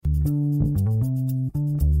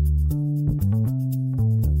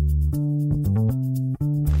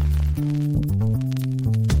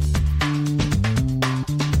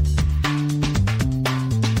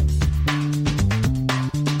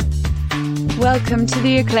Welcome to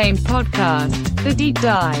the acclaimed podcast, The Deep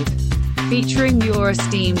Dive, featuring your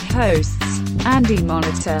esteemed hosts, Andy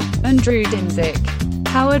Monitor and Drew Dinzik,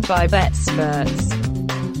 powered by BetSperts.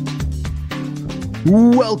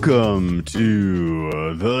 Welcome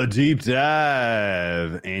to The Deep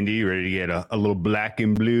Dive. Andy, ready to get a little black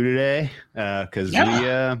and blue today? Because we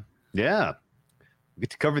get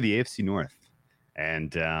to cover the AFC North.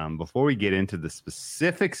 And before we get into the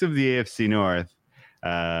specifics of the AFC North,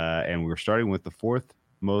 and we're starting with the fourth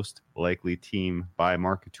most likely team by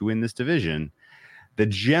market to win this division, the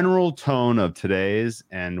general tone of today's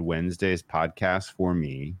and Wednesday's podcast for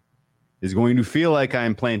me is going to feel like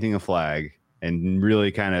I'm planting a flag and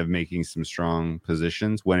really kind of making some strong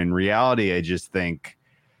positions, when in reality, I just think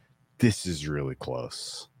this is really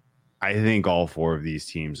close. I think all four of these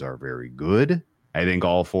teams are very good. I think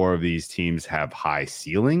all four of these teams have high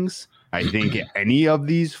ceilings. I think any of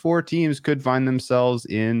these four teams could find themselves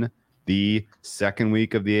in the second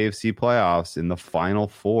week of the AFC playoffs in the final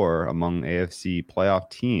four among AFC playoff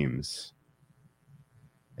teams.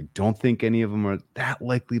 I don't think any of them are that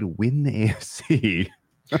likely to win the AFC.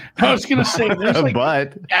 I was gonna say,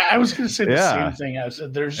 I was gonna say the same thing. I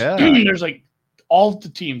said, there's like all the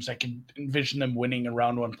teams I can envision them winning a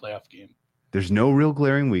round one playoff game. There's no real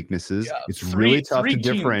glaring weaknesses. Yeah, it's really tough to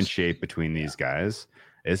differentiate between these guys.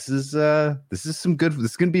 This is some good.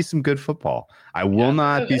 This is going to be some good football. I will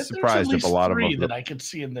not be surprised if a lot of them that I could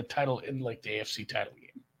see in the title, in like the AFC title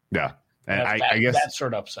game. Yeah, and I guess that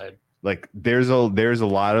sort of upside. Like there's a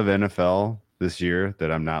lot of NFL this year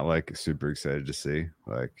that I'm not like super excited to see.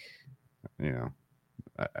 Like, you know,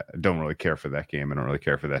 I don't really care for that game. I don't really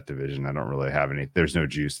care for that division. I don't really have any. There's no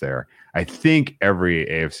juice there. I think every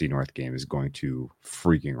AFC North game is going to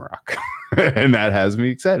freaking rock, and that has me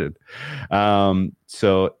excited.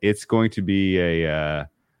 So it's going to be a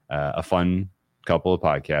fun couple of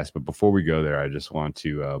podcasts. But before we go there, I just want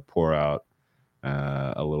to pour out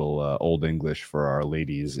a little old English for our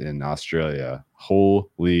ladies in Australia.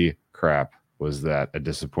 Holy crap! Was that a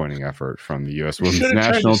disappointing effort from the U.S. women's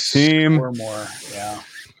national team? Or more, yeah.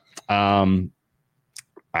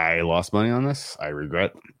 I lost money on this. I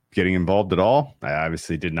regret getting involved at all. I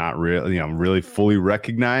obviously did not really fully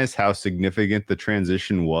recognize how significant the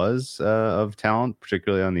transition was of talent,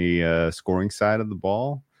 particularly on the scoring side of the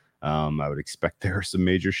ball. I would expect there are some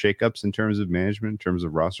major shakeups in terms of management, in terms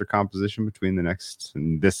of roster composition between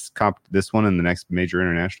this one and the next major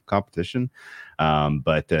international competition.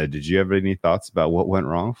 But did you have any thoughts about what went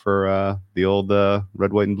wrong for the old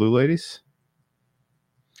red, white, and blue ladies?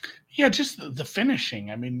 Yeah, just the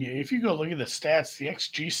finishing. I mean, if you go look at the stats, the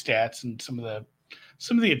XG stats, and some of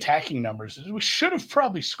the attacking numbers, we should have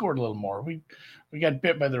probably scored a little more. We got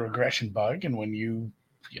bit by the regression bug, and when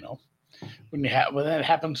when that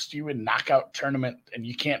happens to you in knockout tournament and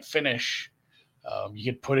you can't finish, you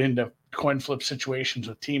get put into coin flip situations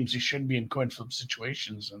with teams you shouldn't be in coin flip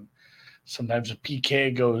situations, and sometimes a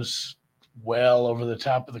PK goes well over the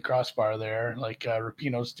top of the crossbar there, like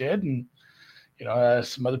Rapinoe's did, and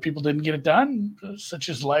some other people didn't get it done. Such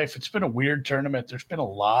is life. It's been a weird tournament. There's been a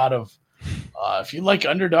lot of, if you like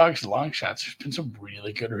underdogs, long shots, there's been some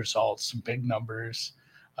really good results, some big numbers.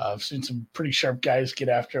 I've seen some pretty sharp guys get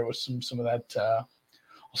after it with some of that.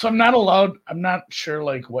 So I'm not sure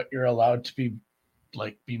like what you're allowed to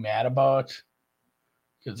be mad about,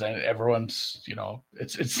 because everyone's,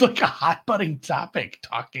 it's like a hot button topic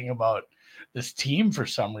talking about this team for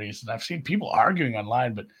some reason. I've seen people arguing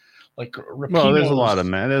online, but like there's a lot of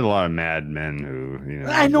mad men who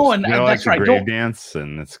I know, and that's like right. Grave dance,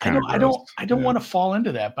 and it's kind of I don't want to fall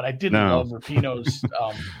into that, but I did love Rapinoe's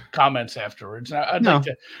comments afterwards. And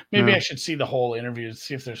I should see the whole interview to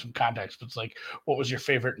see if there's some context. But it's like, what was your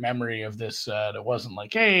favorite memory of this? That wasn't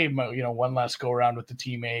like, hey, one last go around with the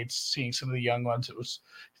teammates, seeing some of the young ones. It was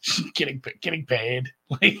getting paid,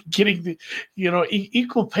 like getting the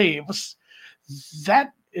equal pay. It was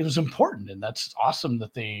that. It was important, and that's awesome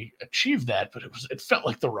that they achieved that, but it felt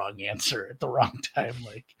like the wrong answer at the wrong time.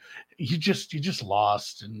 Like you just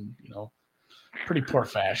lost in, pretty poor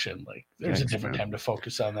fashion. Like there's a different time to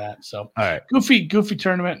focus on that. So all right. goofy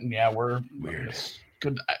tournament. And yeah, we're weird.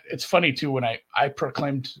 Good. It's funny too, when I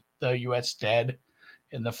proclaimed the US dead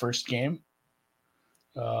in the first game,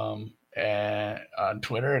 on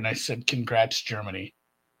Twitter, and I said, congrats Germany.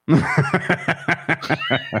 That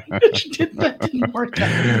didn't work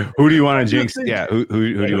out. Who do you want to jinx? Yeah, who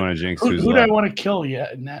do you want to jinx? Who do I want to kill? Yeah,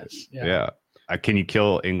 Nets. Yeah. Can you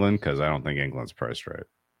kill England? Because I don't think England's priced right.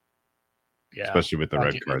 Yeah, especially with the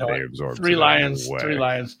red card they absorbed. Three Lions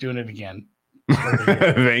doing it again.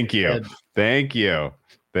 Thank you.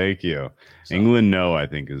 So, England, no, I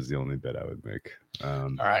think is the only bet I would make. All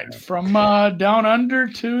right, from down under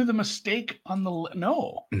to the mistake on the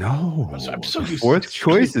no. I'm so used fourth to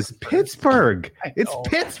choice is Pittsburgh. It's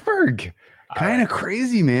Pittsburgh. Kind of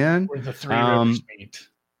crazy, man. Where the three rivers meet.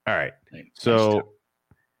 All right, so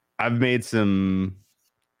I've made some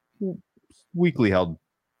weekly held,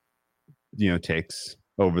 takes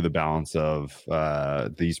over the balance of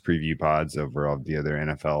these preview pods over all the other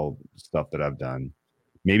NFL stuff that I've done.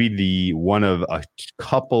 Maybe the one of a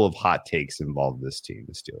couple of hot takes involved this team,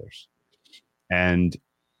 the Steelers. And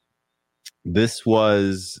this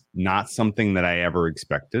was not something that I ever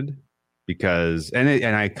expected because, and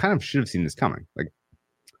I kind of should have seen this coming. Like,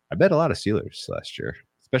 I bet a lot of Steelers last year,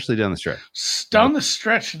 especially down the stretch. Down the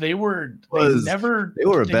stretch, they didn't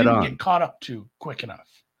get caught up to quick enough.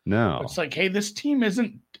 No. It's like, hey, this team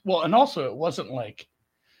isn't, well, and also it wasn't like,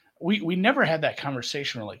 we never had that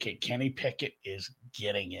conversation where like, hey, Kenny Pickett is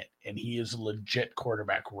getting it, and he is a legit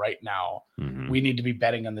quarterback right now. Mm-hmm. We need to be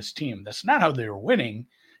betting on this team. That's not how they were winning.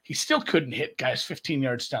 He still couldn't hit guys 15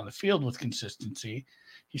 yards down the field with consistency.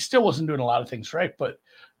 He still wasn't doing a lot of things right, but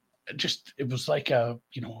it was like the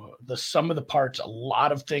sum of the parts. A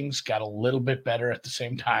lot of things got a little bit better at the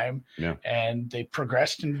same time. Yeah. And they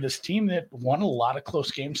progressed into this team that won a lot of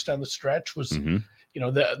close games down the stretch.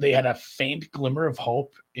 They had a faint glimmer of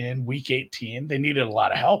hope in week 18. They needed a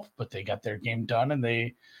lot of help, but they got their game done. And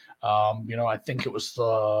they, I think it was the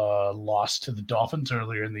loss to the Dolphins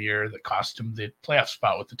earlier in the year that cost them the playoff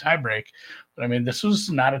spot with the tiebreak. But I mean, this was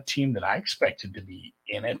not a team that I expected to be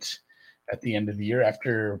in it at the end of the year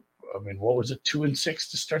after, what was it,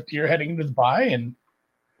 2-6 to start the year heading into the bye? And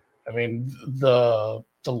I mean, the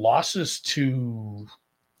losses to,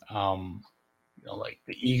 like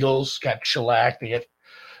the Eagles got shellacked.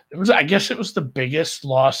 I guess it was the biggest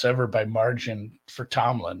loss ever by margin for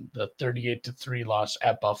Tomlin, the 38-3 loss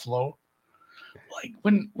at Buffalo. Like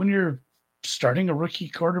when you're starting a rookie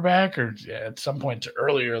quarterback, or at some point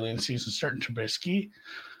early in the season, starting Trubisky,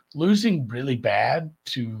 losing really bad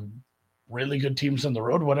to really good teams on the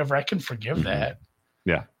road, whatever, I can forgive that.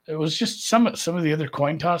 Yeah. It was just some of the other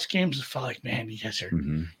coin toss games. It felt like, man, you guys are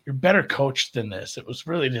you're better coached than this. It was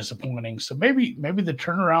really disappointing. So maybe the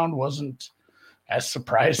turnaround wasn't as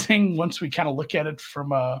surprising once we kind of look at it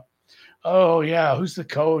from who's the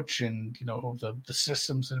coach and the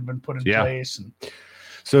systems that have been put in place. And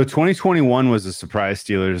so 2021 was a surprise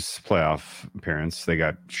Steelers playoff appearance. They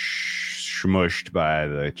got smushed by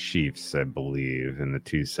the Chiefs, I believe, in the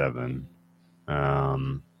 2-7.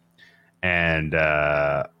 And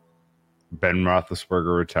Ben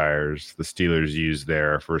Roethlisberger retires. The Steelers used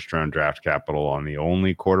their first-round draft capital on the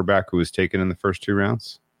only quarterback who was taken in the first 2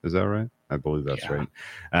 rounds. Is that right? I believe that's right.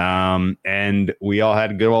 And we all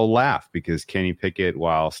had a good old laugh because Kenny Pickett,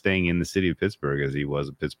 while staying in the city of Pittsburgh, as he was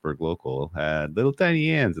a Pittsburgh local, had little tiny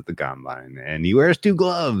hands at the combine, and he wears 2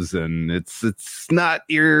 gloves, and it's not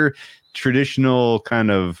your traditional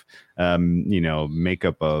kind of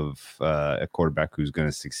makeup of a quarterback who's going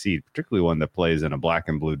to succeed, particularly one that plays in a black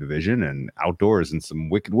and blue division and outdoors in some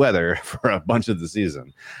wicked weather for a bunch of the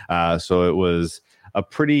season. So it was a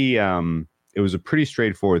pretty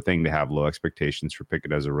straightforward thing to have low expectations for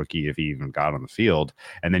Pickett as a rookie if he even got on the field.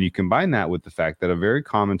 And then you combine that with the fact that a very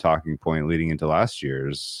common talking point leading into last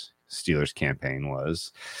year's Steelers campaign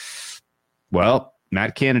was, well,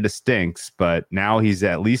 Matt Canada stinks, but now he's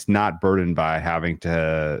at least not burdened by having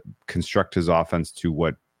to construct his offense to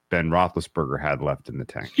what Ben Roethlisberger had left in the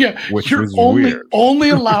tank. Yeah, which you're was only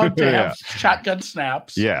allowed to have shotgun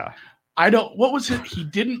snaps. Yeah. What was it? He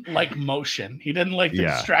didn't like motion. He didn't like the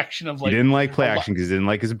distraction of like. He didn't like play action because he didn't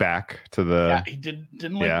like his back to the. Yeah, he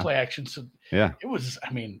didn't like play action. So yeah, it was.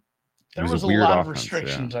 I mean, there was a lot of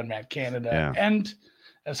restrictions on Matt Canada, and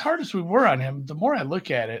as hard as we were on him, the more I look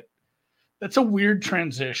at it, that's a weird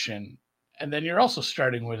transition. And then you're also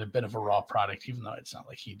starting with a bit of a raw product, even though it's not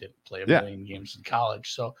like he didn't play a million games in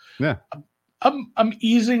college. So I'm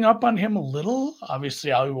easing up on him a little.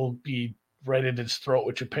 Obviously, I will be right at his throat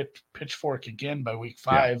with a pitchfork again by week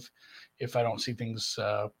 5 if I don't see things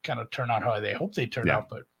kind of turn out how they hope they turn out.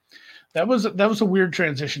 But that was a weird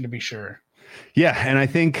transition to be sure. Yeah, and I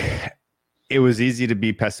think it was easy to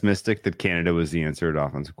be pessimistic that Canada was the answer at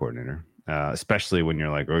offensive coordinator. Especially when you're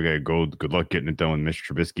like, okay, good luck getting it done with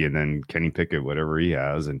Mr. Trubisky and then Kenny Pickett, whatever he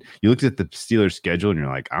has. And you looked at the Steelers schedule and you're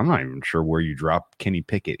like, I'm not even sure where you drop Kenny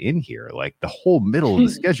Pickett in here. Like the whole middle of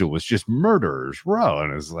the schedule was just murderers row.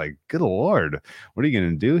 And it's like, good Lord, what are you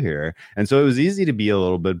going to do here? And so it was easy to be a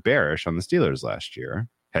little bit bearish on the Steelers last year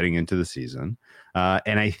heading into the season.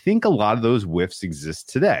 And I think a lot of those whiffs exist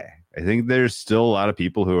today. I think there's still a lot of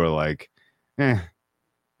people who are like, I'm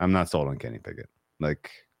not sold on Kenny Pickett. Like,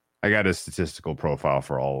 I got a statistical profile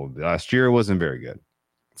for all of last year. It wasn't very good,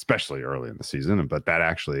 especially early in the season, but that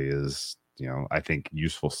actually is, I think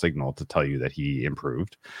useful signal to tell you that he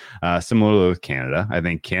improved. Similarly with Canada, I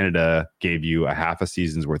think Canada gave you a half a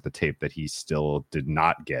season's worth of tape that he still did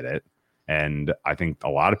not get it. And I think a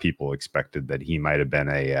lot of people expected that he might have been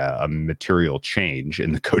a material change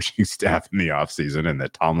in the coaching staff in the offseason and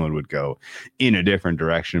that Tomlin would go in a different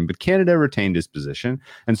direction. But Canada retained his position.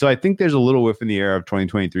 And so I think there's a little whiff in the air of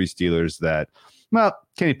 2023 Steelers that, well,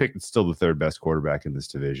 Kenny Pickett's still the third best quarterback in this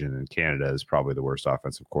division, and Canada is probably the worst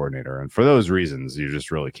offensive coordinator. And for those reasons, you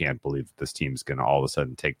just really can't believe that this team's going to all of a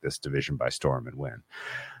sudden take this division by storm and win.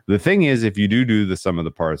 The thing is, if you do the sum of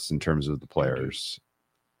the parts in terms of the players,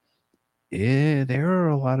 there are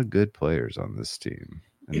a lot of good players on this team.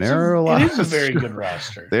 And it is a very good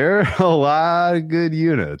roster. There are a lot of good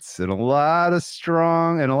units and a lot of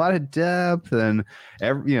strong and a lot of depth. And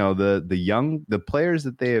the players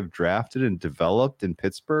that they have drafted and developed in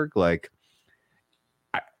Pittsburgh,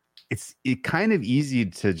 it's kind of easy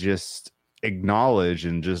to just acknowledge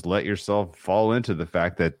and just let yourself fall into the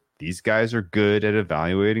fact that these guys are good at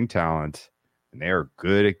evaluating talent. And they are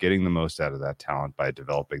good at getting the most out of that talent by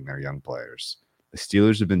developing their young players. The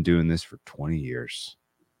Steelers have been doing this for 20 years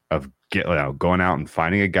of going out and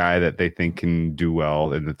finding a guy that they think can do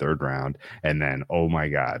well in the third round. And then, oh my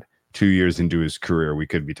God, 2 years into his career, we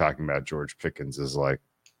could be talking about George Pickens as like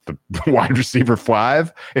the wide receiver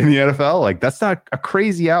 5 in the NFL. That's not a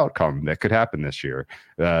crazy outcome that could happen this year.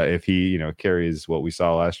 If he, carries what we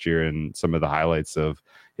saw last year and some of the highlights of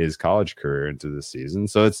his college career into this season.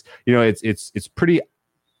 So it's pretty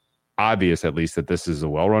obvious, at least, that this is a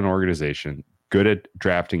well-run organization, good at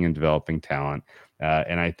drafting and developing talent.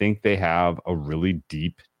 And I think they have a really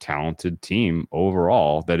deep, talented team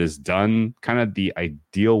overall that has done kind of the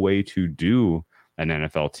ideal way to do an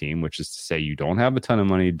NFL team, which is to say you don't have a ton of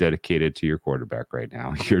money dedicated to your quarterback right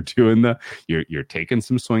now. You're taking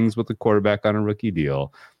some swings with the quarterback on a rookie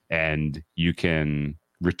deal, and you can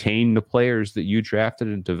retain the players that you drafted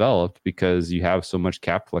and developed because you have so much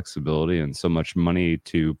cap flexibility and so much money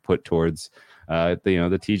to put towards the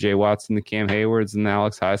TJ Watts and the Cam Haywards and the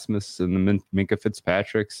Alex Highsmiths and the Minka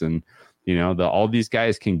Fitzpatricks and all these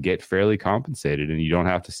guys can get fairly compensated and you don't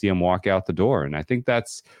have to see them walk out the door. And I think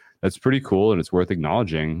that's pretty cool and it's worth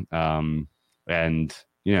acknowledging. I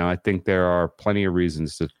think there are plenty of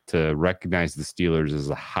reasons to recognize the Steelers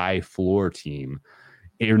as a high floor team,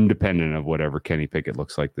 independent of whatever Kenny Pickett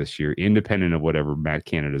looks like this year, independent of whatever Matt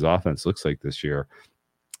Canada's offense looks like this year.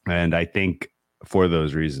 And I think for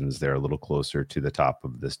those reasons, they're a little closer to the top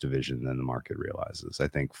of this division than the market realizes. I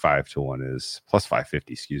think 5-1 is plus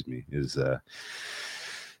 550, is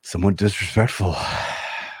somewhat disrespectful.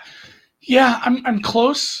 Yeah, I'm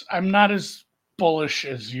close. I'm not as bullish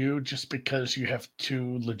as you just because you have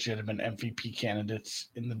 2 legitimate MVP candidates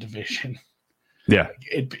in the division. Yeah,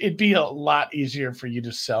 it'd be a lot easier for you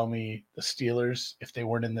to sell me the Steelers if they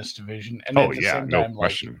weren't in this division. And no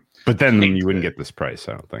question. But then you wouldn't get this price,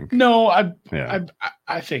 I don't think. No,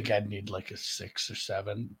 I think I'd need like a 6 or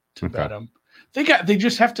 7 to bet them. They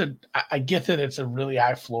just have to. I get that it's a really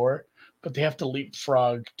high floor, but they have to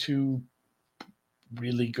leapfrog 2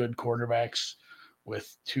 really good quarterbacks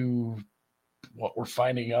with 2. What we're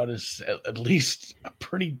finding out is at least a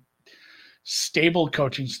pretty stable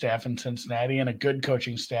coaching staff in Cincinnati and a good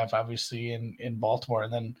coaching staff, obviously, in Baltimore.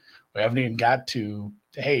 And then we haven't even got to,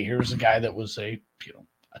 hey, here's a guy that was a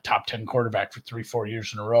top 10 quarterback for 3-4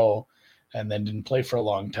 years in a row and then didn't play for a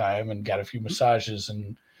long time and got a few massages.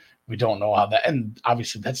 And we don't know how that, and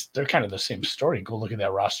obviously they're kind of the same story. Go look at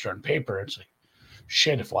that roster on paper. It's like,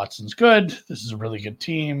 shit, if Watson's good, this is a really good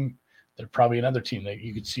team. They're probably another team that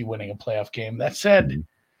you could see winning a playoff game. That said,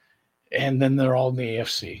 and then they're all in the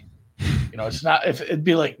AFC. It's not, if it'd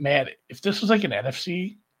be like, man, if this was like an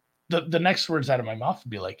NFC, the next words out of my mouth would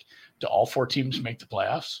be like, do all 4 teams make the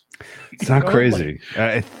playoffs? It's not crazy.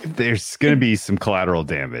 There's going to be some collateral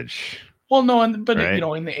damage. Well, no, but right?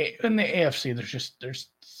 In the AFC, there's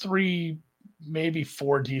 3, maybe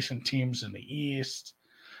 4 decent teams in the East.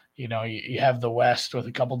 You have the West with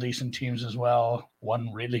a couple decent teams as well.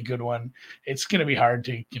 1 really good one. It's going to be hard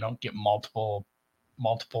to, get multiple,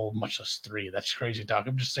 much less 3. That's crazy talk.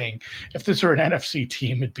 I'm just saying, if this were an NFC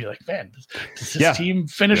team, it'd be like, man, does this team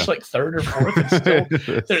finish like 3rd or 4th?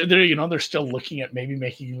 And still, they're still looking at maybe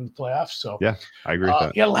making the playoffs. So yeah, I agree with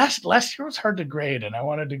that. Yeah, last year was hard to grade, and I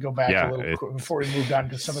wanted to go back a little before we moved on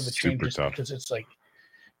to some of the changes because it's like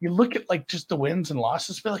you look at like just the wins and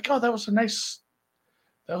losses, be like, oh, that was a nice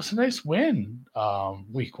win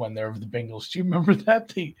week 1 there of the Bengals. Do you remember that?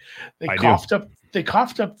 They coughed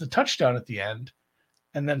up the touchdown at the end.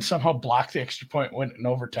 and then somehow blocked the extra point, went in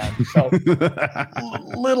overtime. Felt a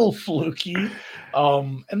little fluky.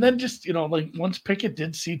 And then just, like once Pickett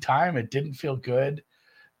did see time, it didn't feel good.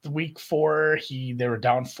 The week 4, they were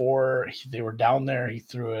down 4. They were down there. He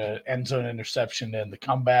threw an end zone interception in the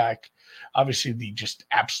comeback. Obviously, the just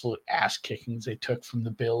absolute ass kickings they took from the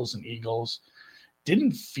Bills and Eagles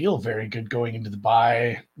didn't feel very good going into the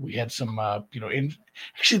bye. We had some,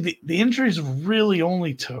 actually the injuries really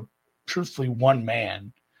only to truthfully one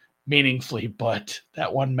man meaningfully, but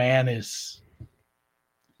that one man is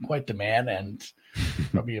quite the man and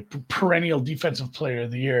probably a perennial defensive player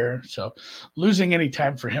of the year. So losing any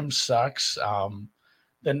time for him sucks.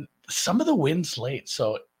 Then some of the wins late.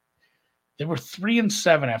 So they were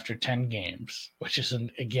 3-7 after 10 games, which is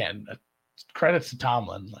again, credit to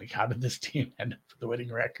Tomlin. Like, how did this team end up with the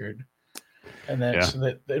winning record? And then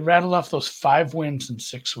so they rattled off those 5 wins in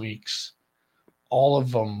 6 weeks, all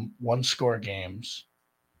of them 1-score games.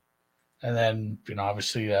 And then,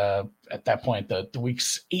 obviously at that point, the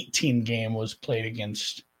week's 18 game was played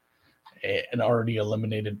against an already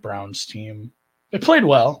eliminated Browns team. They played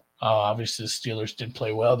well. Obviously, the Steelers did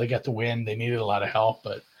play well. They got the win. They needed a lot of help,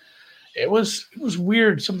 but it was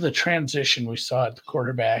weird. Some of the transition we saw at the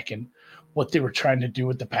quarterback and what they were trying to do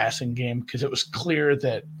with the passing game, because it was clear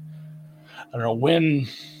that, I don't know, when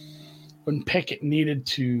Pickett needed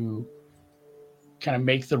to kind of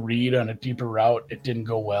make the read on a deeper route, it didn't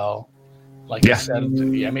go well. Like I said,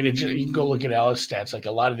 you can go look at Alice stats. Like,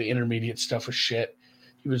 a lot of the intermediate stuff was shit.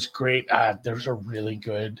 He was great. There's a really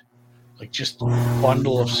good, just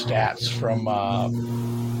bundle of stats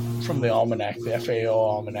from the almanac, the FAO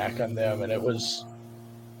almanac on them, and it was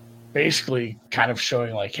basically kind of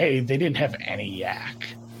showing like, hey, they didn't have any yak.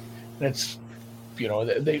 And it's,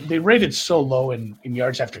 they rated so low in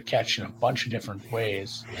yards after catch in a bunch of different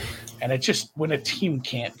ways, and it just, when a team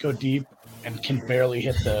can't go deep and can barely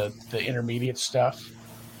hit the intermediate stuff,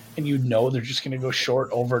 and they're just going to go short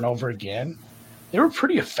over and over again, they were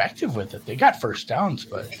pretty effective with it. They got first downs,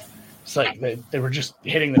 but it's like they were just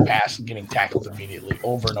hitting the pass and getting tackled immediately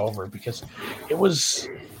over and over, because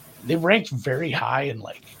they ranked very high in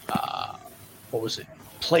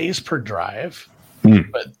plays per drive,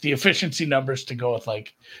 but the efficiency numbers to go with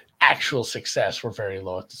actual success were very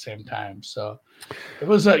low at the same time. So it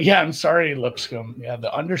was I'm sorry, Lipscomb. Yeah,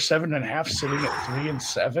 the under 7.5 sitting at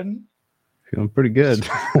 3-7. Feeling pretty good.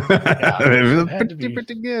 Yeah,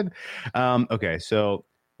 pretty good. Okay, so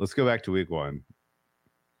let's go back to week 1.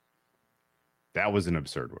 That was an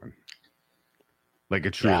absurd one. Like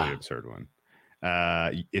a truly absurd one.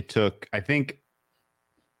 It took, I think,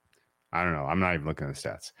 I don't know, I'm not even looking at the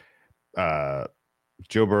stats.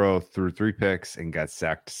 Joe Burrow threw 3 picks and got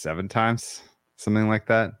sacked 7 times, something like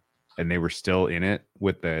that. And they were still in it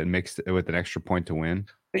with an extra point to win.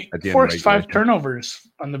 They forced 5 turnovers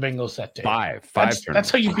on the Bengals that day. 5 turnovers. That's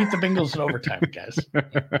how you beat the Bengals in overtime, guys.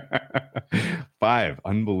 5,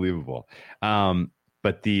 unbelievable.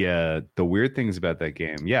 But the weird things about that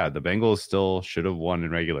game, the Bengals still should have won in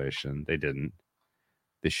regulation. They didn't.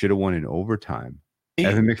 They should have won in overtime.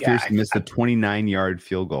 Evan McPherson missed a 29-yard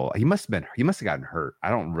field goal. He must have gotten hurt. I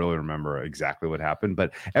don't really remember exactly what happened,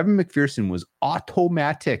 but Evan McPherson was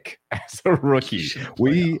automatic as a rookie.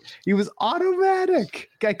 He was automatic.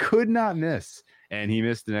 Guy could not miss. And he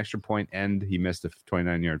missed an extra point, and he missed a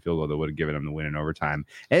 29-yard field goal that would have given him the win in overtime.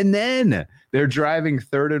 And then they're driving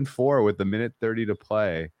 3rd and 4 with 1:30 to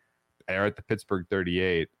play. They're at the Pittsburgh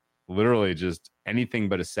 38. Literally just anything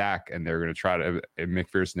but a sack, and they're going to try to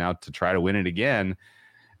McPherson out to try to win it again.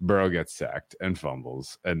 Burrow gets sacked and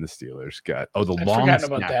fumbles, and the Steelers got long snapper.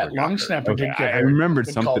 About that. Long snapper did get I remembered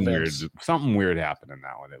something weird. Something weird happened in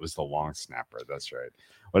that one. It was the long snapper. That's right.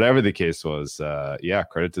 Whatever the case was,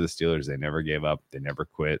 credit to the Steelers. They never gave up. They never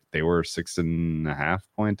quit. They were 6.5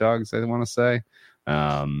 point dogs, I want to say,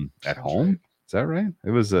 at home. Right. Is that right?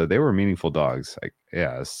 It was. They were meaningful dogs.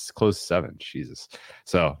 It's close to 7. Jesus.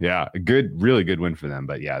 So really good win for them.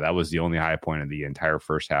 But that was the only high point of the entire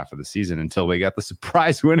first half of the season until they got the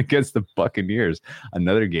surprise win against the Buccaneers.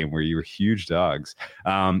 Another game where you were huge dogs.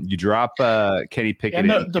 You drop Kenny Pickett in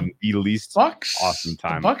the least Bucks, awesome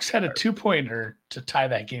time. The Bucks had a 2-pointer to tie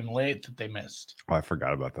that game late that they missed. Oh, I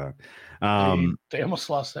forgot about that. They almost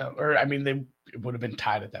lost that, or it would have been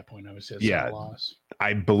tied at that point. I would say it's a loss.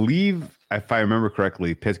 I believe, if I remember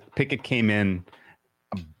correctly, Pickett came in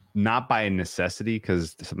not by necessity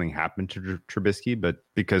because something happened to Trubisky, but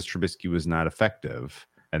because Trubisky was not effective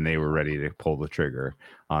and they were ready to pull the trigger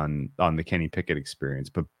on the Kenny Pickett experience.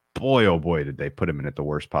 But boy, oh boy, did they put him in at the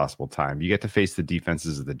worst possible time. You get to face the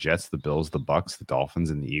defenses of the Jets, the Bills, the Bucks, the Dolphins,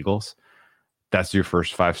 and the Eagles. that's your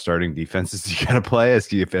first 5 starting defenses you got to play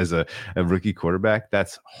as a rookie quarterback.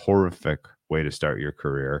 That's horrific way to start your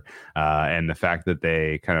career. And the fact that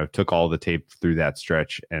they kind of took all the tape through that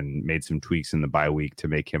stretch and made some tweaks in the bye week to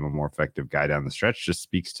make him a more effective guy down the stretch just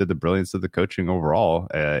speaks to the brilliance of the coaching overall.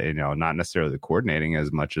 Not necessarily the coordinating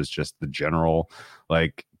as much as just the general,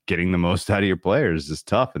 like, getting the most out of your players is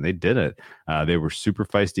tough, and they did it. They were super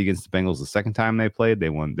feisty against the Bengals the second time they played. They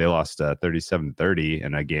lost 37-30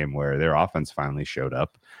 in a game where their offense finally showed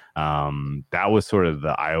up. That was sort of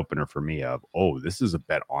the eye opener for me of, oh, this is a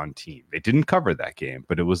bet on team. They didn't cover that game,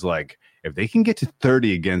 but it was like, if they can get to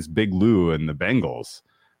 30 against Big Lou and the Bengals,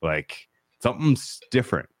 like, something's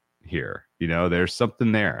different here. There's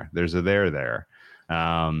something there. There's a there.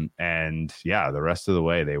 And yeah, the rest of the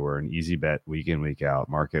way, they were an easy bet week in, week out.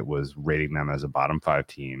 Market was rating them as a bottom 5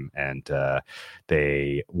 team, and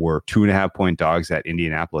they were 2.5-point dogs at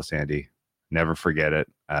Indianapolis, Andy. Never forget it.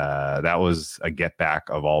 That was a get back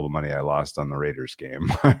of all the money I lost on the Raiders game.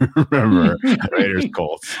 I remember Raiders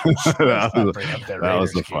Colts. that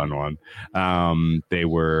was the fun one. They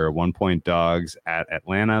were 1-point dogs at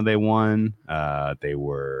Atlanta. They won.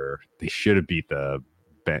 They should have beat the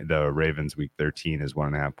Ravens week 13 as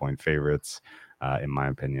 1.5-point favorites, in my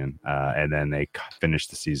opinion. And then they finished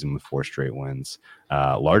the season with 4 straight wins,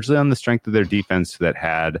 largely on the strength of their defense that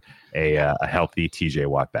had a healthy TJ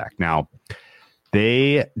Watt back. Now,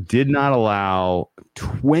 they did not allow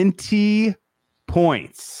 20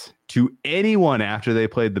 points to anyone after they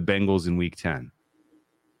played the Bengals in week 10.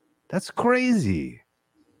 That's crazy.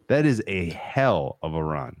 That is a hell of a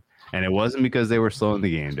run. And it wasn't because they were slowing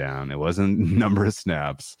the game down. It wasn't number of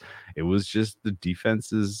snaps. It was just the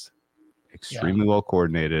defense is extremely well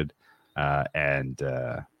coordinated. They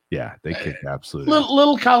kicked absolutely.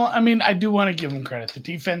 Little Colin, I mean, I do want to give them credit. The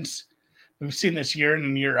defense, we've seen this year in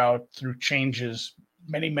and year out through changes,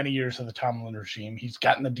 many, many years of the Tomlin regime. He's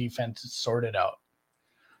gotten the defense sorted out.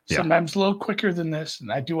 Sometimes a little quicker than this.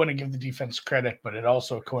 And I do want to give the defense credit, but it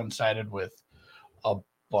also coincided with a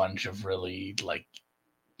bunch of really, like,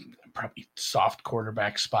 probably soft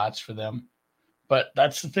quarterback spots for them. But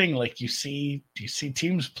that's the thing. Like, you see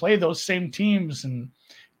teams play those same teams and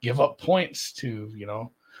give up points to,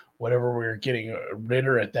 whatever we were getting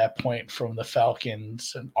Ritter at that point from the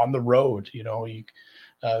Falcons and on the road.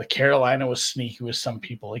 Carolina was sneaky with some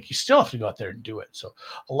people. Like, you still have to go out there and do it. So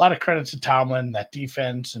a lot of credit to Tomlin, that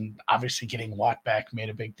defense, and obviously getting Watt back made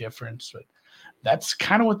a big difference. But that's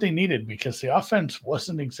kind of what they needed because the offense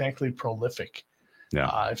wasn't exactly prolific.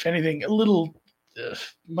 Yeah. If anything, a little,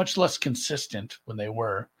 much less consistent when they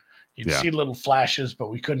were. You'd see little flashes, but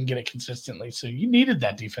we couldn't get it consistently. So you needed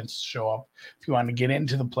that defense to show up if you wanted to get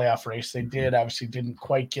into the playoff race. They did. Obviously didn't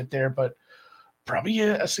quite get there, but probably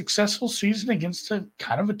a successful season against a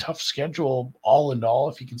kind of a tough schedule, all in all,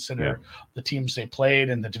 if you consider the teams they played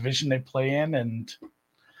and the division they play in. And,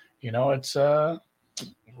 it's kind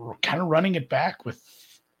of running it back with,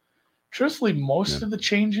 truthfully, most of the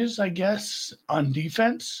changes, I guess, on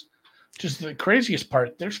defense. Just the craziest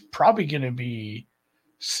part, there's probably going to be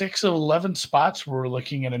 6 of 11 spots where we're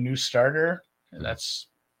looking at a new starter. And that's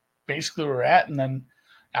basically where we're at. And then,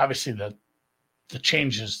 obviously, the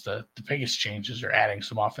changes, the biggest changes are adding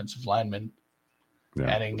some offensive linemen,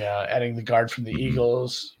 adding the guard from the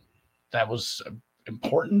Eagles. That was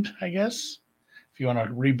important, I guess. If you want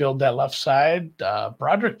to rebuild that left side,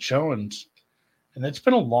 Broderick Jones. And it's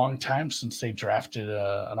been a long time since they drafted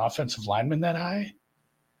an offensive lineman that high.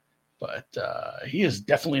 But he is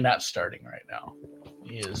definitely not starting right now.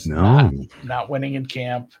 He is not winning in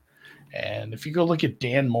camp. And if you go look at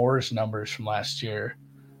Dan Moore's numbers from last year,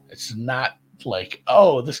 it's not like,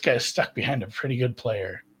 oh, this guy's stuck behind a pretty good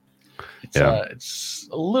player. It's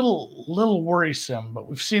a little worrisome, but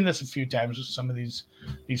we've seen this a few times with some of these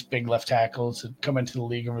big left tackles that come into the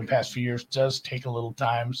league over the past few years. It does take a little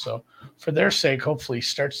time. So for their sake, hopefully he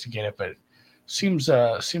starts to get it, but seems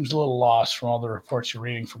a little lost from all the reports you're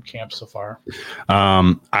reading from camp so far.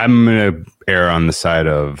 I'm going to err on the side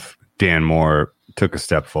of Dan Moore took a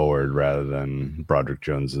step forward rather than Broderick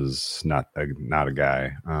Jones is not a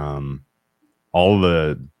guy. All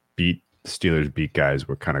the Steelers beat guys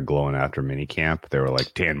were kind of glowing after mini camp. They were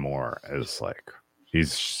like, Dan Moore is like,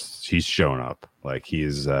 he's shown up. Like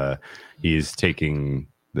he's taking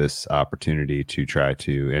this opportunity to try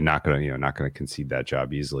to, and not going to concede that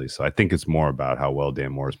job easily. So I think it's more about how well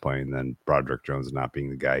Dan Moore is playing than Broderick Jones not being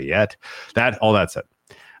the guy yet. All that said,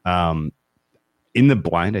 in the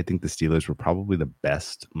blind, I think the Steelers were probably the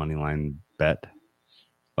best money line bet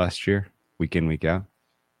last year, week in, week out.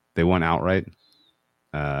 They won outright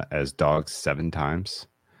as dogs 7 times,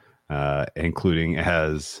 including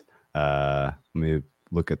as let me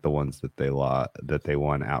look at the ones that they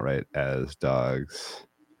won outright as dogs.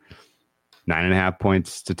 9.5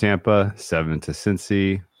 points to Tampa, 7 to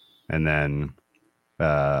Cincy, and then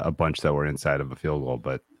a bunch that were inside of a field goal.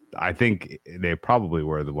 But I think they probably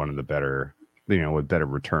were one of the better, with better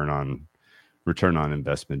return on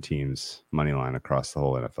investment teams money line across the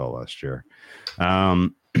whole NFL last year. I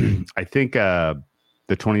think the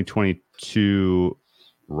 2022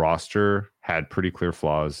 roster had pretty clear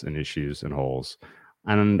flaws and issues and holes,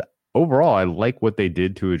 and overall I like what they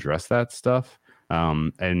did to address that stuff.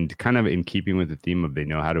 And kind of in keeping with the theme of they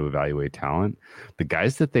know how to evaluate talent, the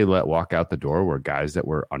guys that they let walk out the door were guys that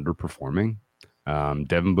were underperforming.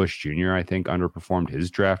 Devin Bush Jr. I think underperformed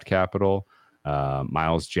his draft capital.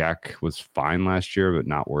 Miles Jack was fine last year, but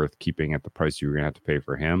not worth keeping at the price you were going to have to pay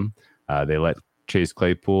for him. They let Chase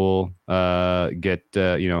Claypool get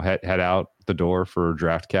head out the door for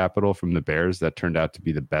draft capital from the Bears. That turned out to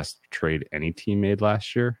be the best trade any team made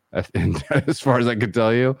last year, and as far as I could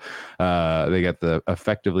tell you. They got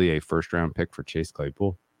effectively a first round pick for Chase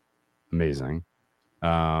Claypool. Amazing.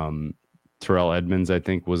 Terrell Edmonds I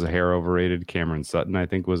think was a hair overrated. Cameron Sutton I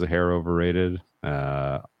think was a hair overrated.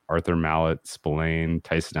 Arthur Mallett, Spillane,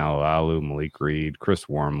 Tyson Alualu, Malik Reed, Chris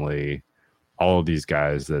Wormley, all of these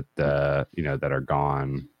guys that that are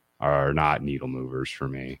gone are not needle movers for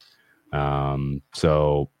me.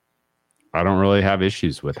 So I don't really have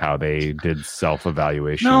issues with how they did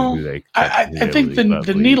self-evaluation. No, I think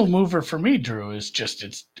the needle mover for me, Drew, is just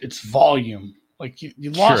it's volume. Like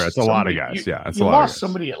you lost. Sure, it's a lot of guys. You lost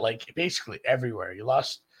somebody at like basically everywhere. You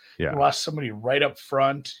lost somebody right up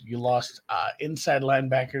front. You lost inside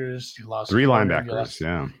linebackers. You lost 3 linebackers.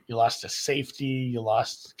 You lost a safety. You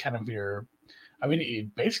lost kind of you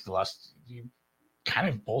basically lost kind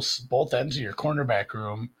of both ends of your cornerback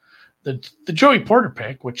room. The Joey Porter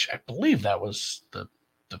pick, which I believe that was the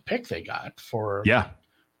pick they got for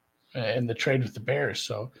in the trade with the Bears.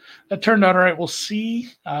 So that turned out all right. We'll see.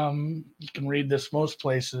 You can read this most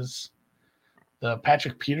places. The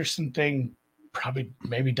Patrick Peterson thing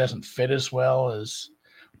maybe doesn't fit as well as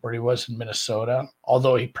where he was in Minnesota,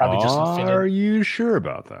 although he probably doesn't fit in. Are you sure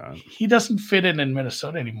about that? He doesn't fit in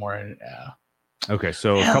Minnesota anymore. Okay,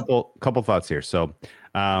 so a couple thoughts here. So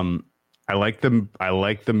I like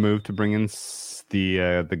the move to bring in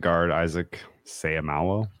the guard Isaac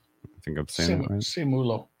Seumalo. I think I'm saying that right.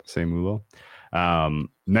 Seumalo.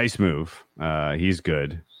 Nice move. He's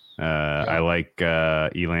good. I like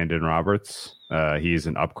Elandon Roberts. He's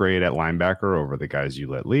an upgrade at linebacker over the guys you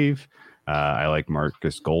let leave. I like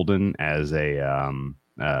Marcus Golden as a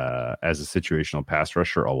situational pass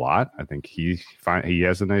rusher a lot. I think he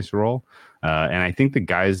has a nice role. And I think the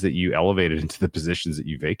guys that you elevated into the positions that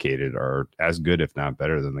you vacated are as good, if not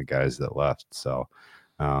better, than the guys that left. So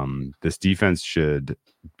this defense should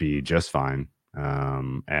be just fine.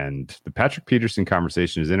 And the Patrick Peterson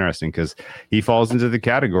conversation is interesting because he falls into the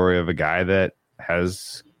category of a guy that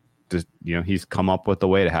has just, he's come up with a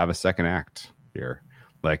way to have a second act here.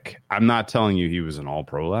 Like, I'm not telling you he was an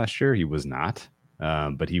all-pro last year. He was not.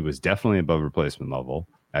 But he was definitely above replacement level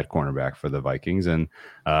at cornerback for the Vikings, and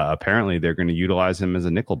apparently they're going to utilize him as a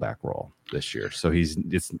nickelback role this year. So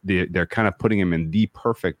they're kind of putting him in the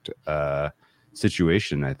perfect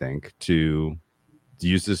situation, I think, to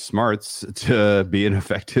use his smarts to be an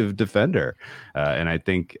effective defender, and I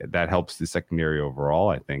think that helps the secondary overall.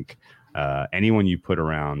 I think anyone you put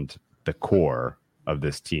around the core of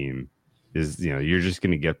this team is, you're just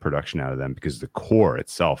going to get production out of them because the core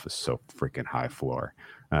itself is so freaking high floor.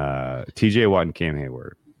 TJ Watt and Cam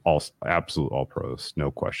Hayward, absolute all pros, no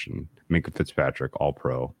question. Minka Fitzpatrick, all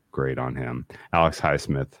pro, great on him. Alex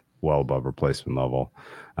Highsmith, well above replacement level.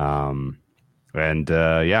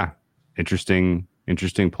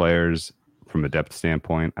 Interesting players from a depth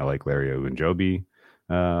standpoint. I like Larry Ogunjobi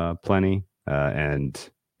plenty. I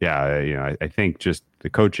think just the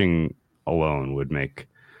coaching alone would make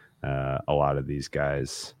a lot of these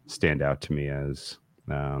guys stand out to me as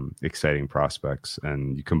exciting prospects,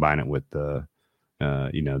 and you combine it with the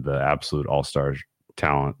absolute all-star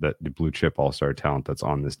talent, that the blue chip all-star talent that's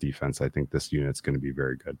on this defense. I think this unit's going to be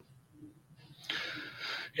very good.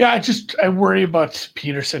 Yeah, I worry about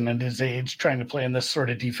Peterson and his age trying to play in this sort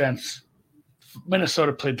of defense.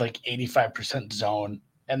 Minnesota played like 85% zone,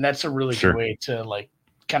 and that's a really good way to like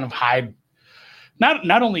kind of hide.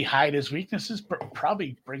 Not only hide his weaknesses, but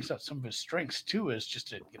probably brings out some of his strengths too. As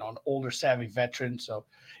just an older, savvy veteran. So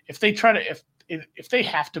if they if they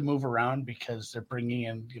have to move around because they're bringing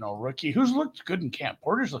in a rookie who's looked good in camp,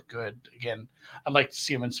 Porter's looked good again. I'd like to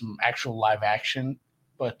see him in some actual live action,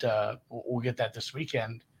 but we'll get that this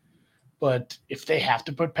weekend. But if they have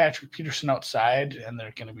to put Patrick Peterson outside and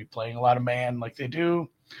they're going to be playing a lot of man like they do,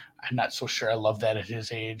 I'm not so sure I love that at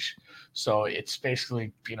his age. So it's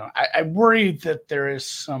basically, I worry that there is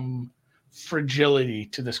some fragility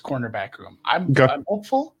to this cornerback room. I'm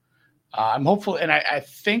hopeful. And I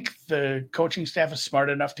think the coaching staff is smart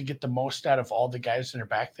enough to get the most out of all the guys that are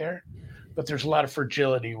back there. But there's a lot of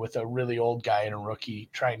fragility with a really old guy and a rookie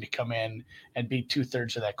trying to come in and be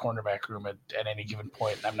 2/3 of that cornerback room at any given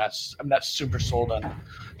point. And I'm not super sold on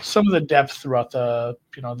some of the depth throughout the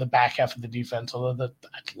back half of the defense. Although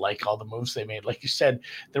I like all the moves they made. Like you said,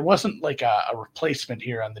 there wasn't like a replacement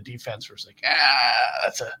here on the defense where it's like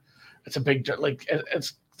that's a big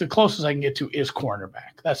it's the closest I can get to is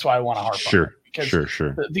cornerback. That's why I want to harp on it. Because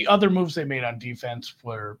sure. The other moves they made on defense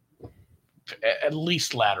were at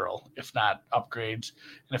least lateral, if not upgrades.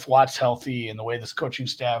 And if Watt's healthy and the way this coaching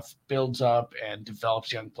staff builds up and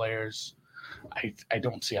develops young players, I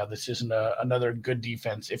don't see how this isn't another good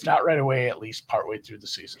defense, if not right away, at least partway through the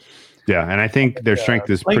season. Yeah, and I think their strength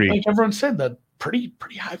is pretty. Like everyone said, the pretty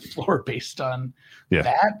high floor based on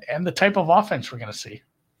that and the type of offense we're going to see.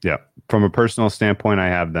 Yeah, from a personal standpoint, I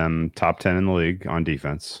have them top 10 in the league on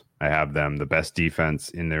defense. I have them the best defense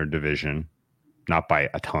in their division. Not by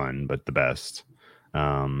a ton, but the best.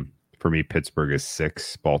 For me, Pittsburgh is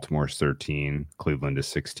 6, Baltimore's 13, Cleveland is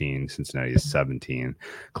 16, Cincinnati is 17.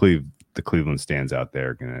 The Cleveland stands out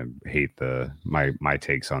there. Gonna hate my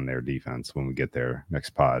takes on their defense when we get there next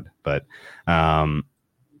pod. But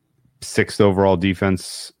 6th overall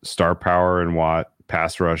defense, star power and Watt.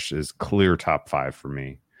 Pass rush is clear top 5 for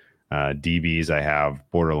me. DBs I have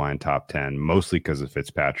borderline top 10, mostly because of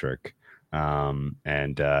Fitzpatrick. And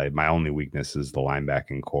my only weakness is the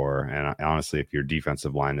linebacking core. And honestly, if your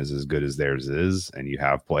defensive line is as good as theirs is, and you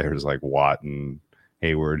have players like Watt and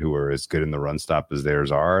Hayward who are as good in the run stop as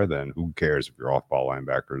theirs are, then who cares if your off-ball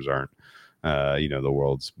linebackers aren't, the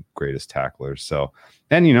world's greatest tacklers. So,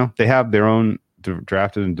 and they have their own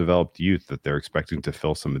drafted and developed youth that they're expecting to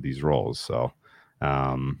fill some of these roles. So,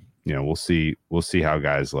 we'll see how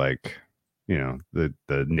guys like, the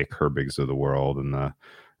Nick Herbigs of the world and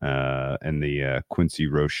the Quincy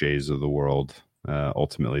Roches of the world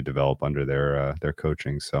ultimately develop under their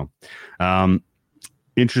coaching. So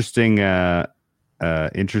interesting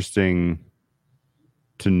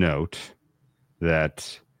to note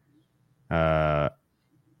that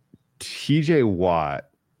TJ Watt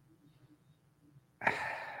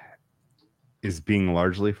is being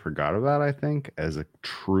largely forgot about, I think, as a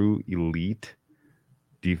true elite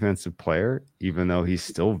defensive player, even though he's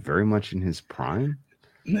still very much in his prime.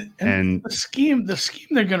 And the scheme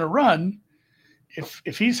they're going to run,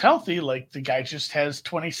 if he's healthy, like the guy just has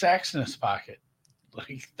 20 sacks in his pocket.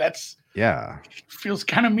 Like feels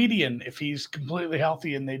kind of median if he's completely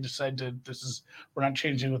healthy and they decide we're not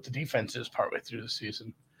changing what the defense is partway through the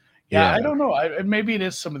season. Yeah. I don't know. Maybe it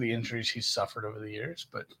is some of the injuries he's suffered over the years,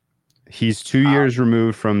 but he's 2 years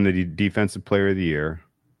removed from the defensive player of the year.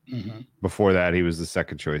 Mm-hmm. Before that, he was the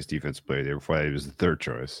second choice defensive player of the year. Before that, he was the third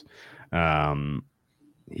choice.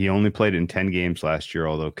 He only played in 10 games last year,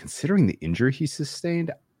 although considering the injury he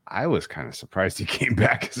sustained, I was kind of surprised he came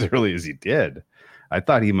back as early as he did. I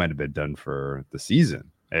thought he might have been done for the season.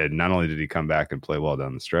 And not only did he come back and play well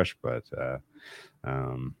down the stretch, but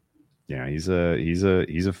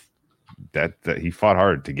he fought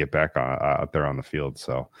hard to get back out there on the field.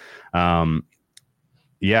 So, I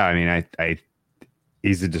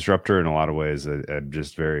he's a disruptor in a lot of ways. I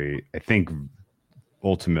think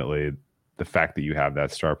ultimately the fact that you have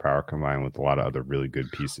that star power combined with a lot of other really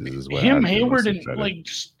good pieces as well. Hayward, and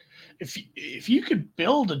just if you could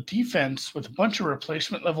build a defense with a bunch of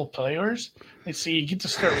replacement level players, and see you get to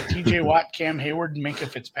start with TJ Watt, Cam Hayward, and Minkah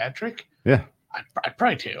Fitzpatrick. Yeah, I'd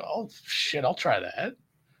probably tell you, oh shit, I'll try that.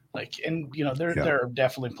 There are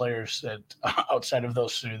definitely players that outside of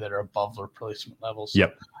those two that are above the replacement levels.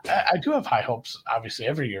 Yep. I do have high hopes, obviously,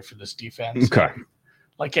 every year for this defense. Okay.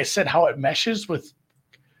 Like I said, how it meshes with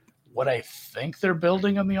what I think they're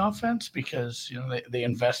building on the offense, because they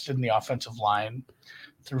invested in the offensive line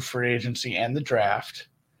through free agency and the draft.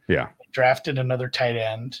 Yeah. They drafted another tight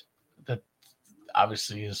end that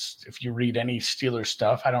obviously is, if you read any Steelers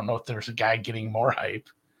stuff, I don't know if there's a guy getting more hype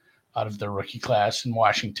out of their rookie class in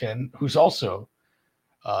Washington, who's also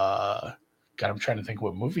I'm trying to think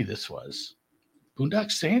what movie this was. Boondock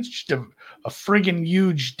Saints, just a friggin'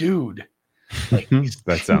 huge dude. Like,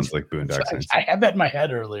 that sounds like Boondock Saints. I had that in my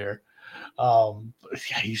head earlier.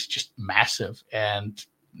 He's just massive, and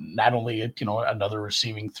not only another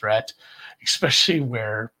receiving threat, especially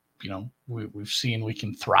where we've seen we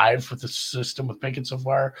can thrive with the system with Pickett so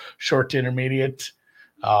far, short to intermediate.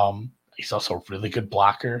 He's also a really good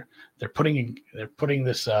blocker. They're putting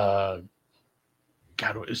this is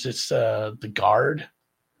this the guard?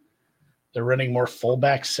 They're running more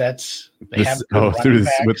fullback sets. They have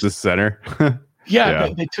with the center. Yeah.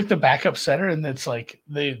 They took the backup center, and it's like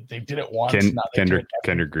they did it once.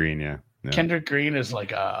 Kendrick Green, yeah. Kendrick Green is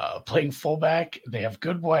like playing fullback. They have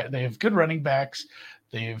good running backs.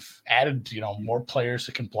 They've added more players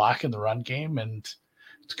that can block in the run game, and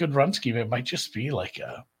it's a good run scheme. It might just be like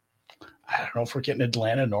I don't know if we're getting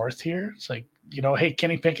Atlanta North here. It's like, hey,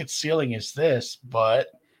 Kenny Pickett's ceiling is this, but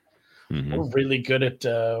we're really good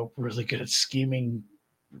at scheming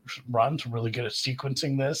runs. We're really good at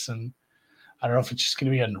sequencing this, and I don't know if it's just going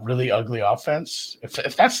to be a really ugly offense.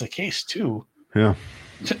 If that's the case too, yeah.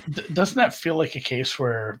 Doesn't that feel like a case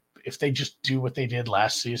where if they just do what they did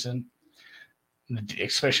last season,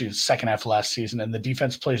 especially the second half of last season, and the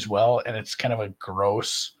defense plays well, and it's kind of a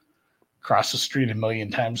gross cross the street a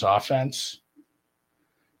million times offense,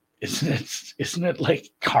 isn't it like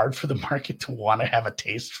hard for the market to want to have a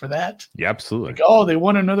taste for that? Yeah, absolutely. Like, they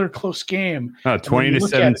won another close game.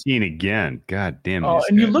 20-17 again. God damn it.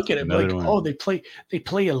 And you look at it like, they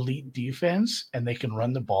play elite defense and they can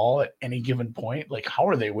run the ball at any given point. Like, how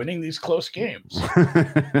are they winning these close games?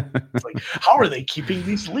 It's like, how are they keeping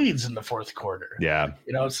these leads in the fourth quarter? Yeah.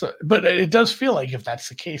 But it does feel like if that's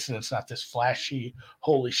the case, and it's not this flashy,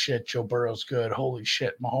 holy shit, Joe Burrow's good, holy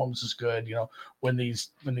shit, Mahomes is good, when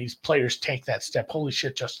these players take that step, holy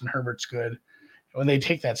shit, Justin Herbert's good. When they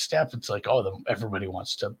take that step, it's like, everybody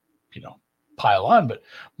wants to, pile on. But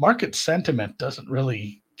market sentiment doesn't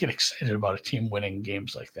really get excited about a team winning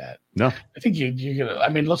games like that. No, I think you're gonna. I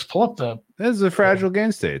mean, let's pull up This is a fragile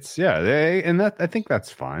game states. Yeah, I think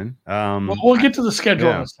that's fine. We'll get to the schedule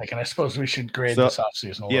in a second. I suppose we should grade this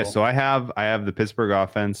offseason a little. Yeah, so I have the Pittsburgh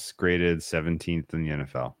offense graded 17th in the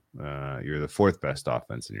NFL. You're the fourth best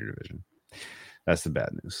offense in your division. That's the bad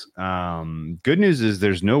news. Good news is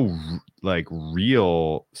there's no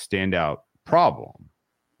real standout problem.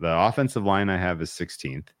 The offensive line I have is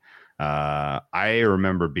 16th. I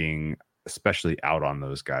remember being especially out on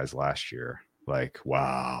those guys last year. Like,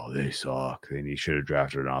 wow, they suck. They should have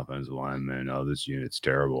drafted an offensive lineman. Oh, this unit's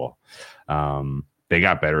terrible. They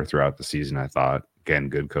got better throughout the season, I thought. Again,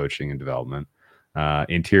 good coaching and development.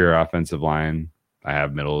 Interior offensive line, I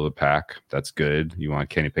have middle of the pack. That's good. You want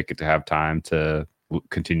Kenny Pickett to have time to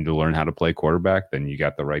continue to learn how to play quarterback, then you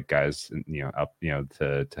got the right guys,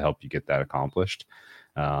 to help you get that accomplished.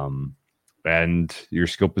 And your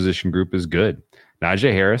skill position group is good.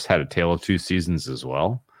 Najee Harris had a tale of two seasons as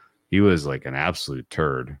well. He was like an absolute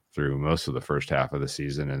turd through most of the first half of the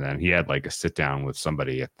season, and then he had like a sit down with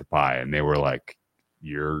somebody at the pie, and they were like,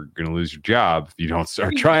 you're gonna lose your job if you don't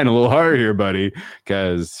start trying a little harder here, buddy.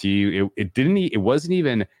 Because it wasn't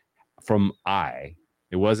even it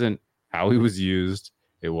wasn't how he was used.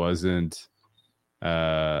 It wasn't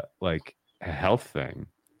like a health thing.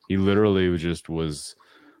 He literally was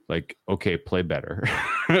like, okay, play better.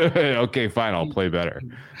 Okay, fine, I'll play better.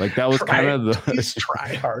 Like that was please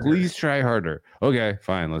try harder. Please try harder. Okay,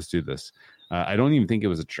 fine, let's do this. I don't even think it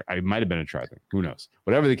was a try. It might have been a try thing. Who knows?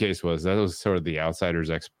 Whatever the case was, that was sort of the outsider's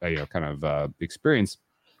experience.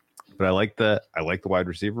 But I like the wide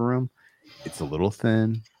receiver room. It's a little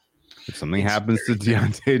thin. If something happens to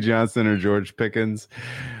Deontay Johnson or George Pickens,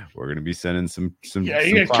 we're going to be sending some. Yeah,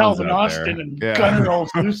 you got Calvin Austin and Gunnar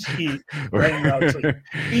Olszewski running around.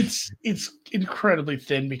 It's incredibly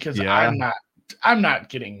thin because I'm not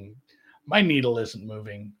getting. My needle isn't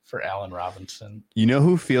moving for Allen Robinson. You know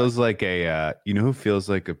who feels like a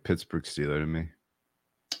Pittsburgh Steeler to me?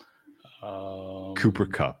 Cooper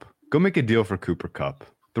Kupp. Go make a deal for Cooper Kupp.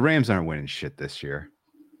 The Rams aren't winning shit this year.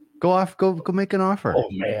 Go make an offer. Oh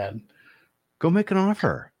man, go make an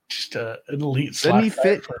offer. Just an elite.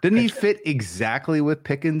 Didn't he fit exactly with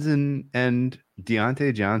Pickens and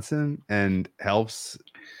Deontay Johnson and helps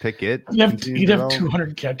Pickett? He'd have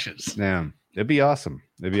 200 catches. Yeah. It'd be awesome.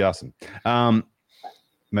 Might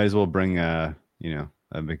as well bring a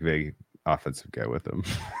McVay offensive guy with him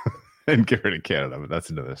and get rid of Canada, but that's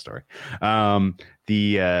another story.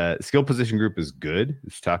 The skill position group is good.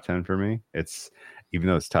 It's top 10 for me. Even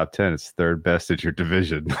though it's top 10, it's third best at your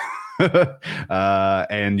division.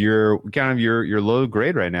 And you're kind of your low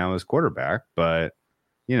grade right now is quarterback, but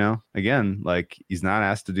again, like he's not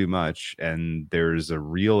asked to do much, and there's a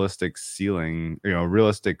realistic ceiling, a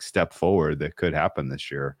realistic step forward that could happen this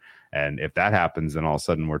year. And if that happens, then all of a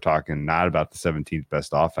sudden we're talking not about the 17th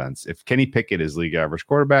best offense. If Kenny Pickett is league average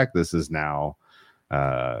quarterback, this is now,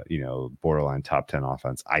 borderline top 10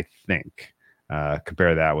 offense, I think.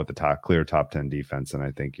 Compare that with the clear top 10 defense, and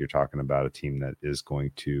I think you're talking about a team that is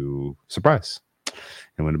going to surprise.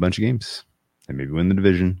 and win a bunch of games and maybe win the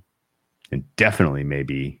division and definitely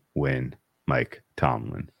maybe win Mike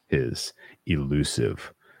Tomlin his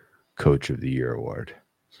elusive Coach of the Year award.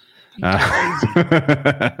 All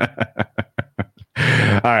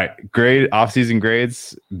right, grade offseason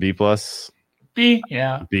grades B+. B,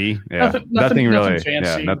 yeah. B, yeah. Nothing really fancy.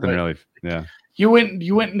 Yeah, nothing really. Yeah. You went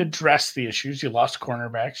and addressed the issues. You lost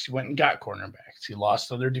cornerbacks. You went and got cornerbacks. You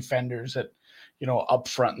lost other defenders at, up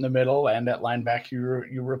front in the middle and at linebacker.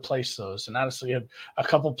 You replaced those. And honestly, a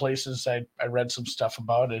couple places I read some stuff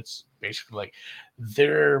about. It's basically like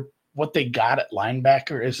what they got at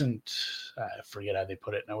linebacker isn't. I forget how they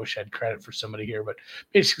put it, and I wish I had credit for somebody here, but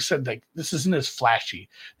basically said like this isn't as flashy.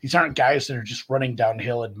 These aren't guys that are just running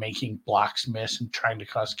downhill and making blocks miss and trying to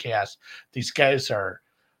cause chaos. These guys are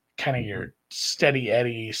kind of your steady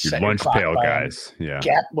Eddie, your lunch pail guys. Yeah,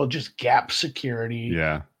 just gap security.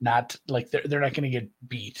 Yeah, not like they're not going to get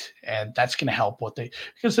beat, and that's going to help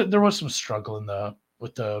because there was some struggle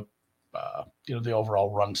with the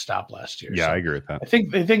overall run stop last year. Yeah, so I agree with that. I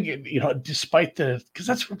think despite because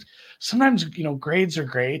that's sometimes grades are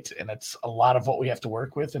great, and it's a lot of what we have to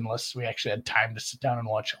work with unless we actually had time to sit down and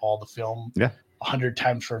watch all the film. Yeah. 100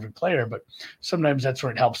 times for every player, but sometimes that's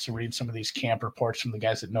where it helps to read some of these camp reports from the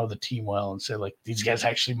guys that know the team well and say like these guys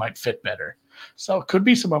actually might fit better. So it could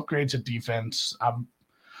be some upgrades at defense. I'm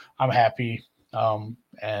happy,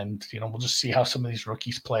 and we'll just see how some of these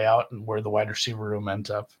rookies play out and where the wide receiver room ends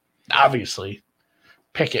up. Obviously,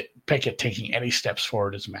 Pickett taking any steps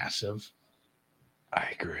forward is massive. I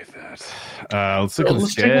agree with that. Let's look at the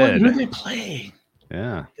take a look at who they play.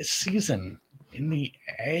 Yeah, this season. In the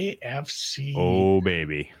AFC. Oh,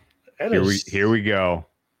 baby. Here we go.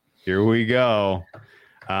 Who's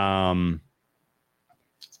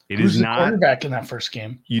the quarterback in that first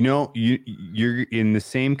game? You're in the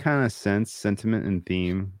same kind of sentiment and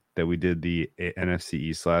theme that we did the NFC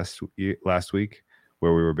East last week,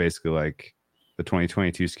 where we were basically like the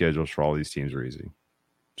 2022 schedules for all these teams are easy.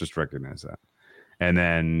 Just recognize that. And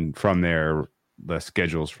then from there, the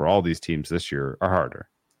schedules for all these teams this year are harder.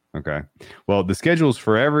 Okay. Well, the schedules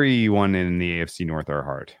for everyone in the AFC North are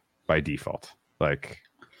hard by default. Like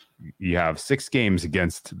you have 6 games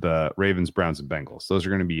against the Ravens, Browns, and Bengals. Those are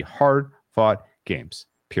going to be hard fought games,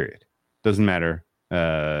 period. Doesn't matter,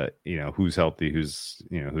 who's healthy, who's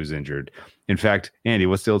injured. In fact, Andy,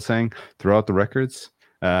 what's the old saying? Throw out the records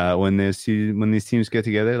when these teams get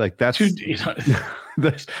together. Like that's these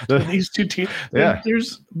two teams. Yeah.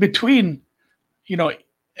 There's between,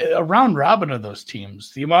 a round robin of those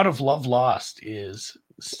teams, the amount of love lost is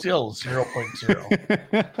still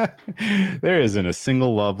 0.0. There isn't a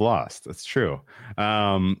single love lost. That's true.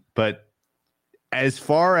 But as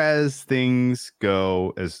far as things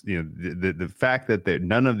go, as the fact that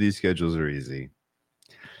none of these schedules are easy,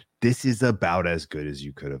 this is about as good as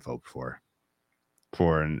you could have hoped for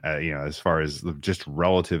as far as just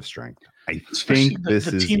relative strength. I think this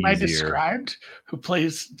is the team easier. I described who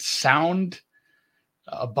plays sound,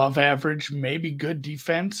 above average, maybe good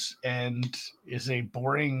defense, and is a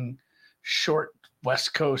boring, short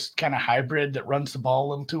West Coast kind of hybrid that runs the ball a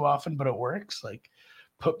little too often, but it works. Like,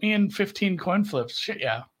 put me in 15 coin flips. Shit,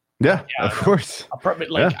 yeah. Yeah, of course. I'll probably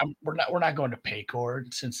we're not going to Paycor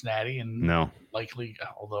in Cincinnati, and no, likely,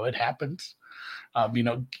 although it happens.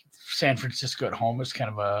 San Francisco at home is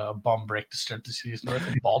kind of a bum break to start the season. North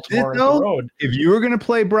of Baltimore at the road. If you were going to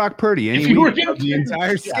play Brock Purdy the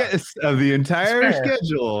entire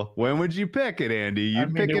schedule, when would you pick it, Andy?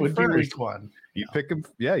 You'd pick it first. Week 1. You pick him.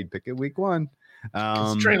 Yeah, you pick it week 1.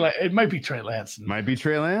 It might be Trey Lance. It might be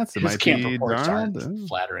Darnold.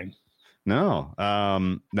 Flattering. No,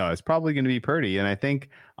 it's probably going to be Purdy, and I think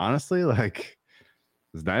honestly, like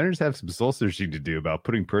the Niners have some soul searching to do about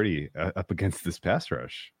putting Purdy up against this pass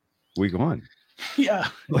rush. Week 1. Yeah.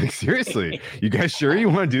 Like seriously, you guys sure you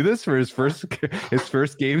want to do this for his first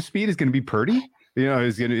game speed is going to be Purdy?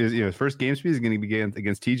 His first game speed is going to be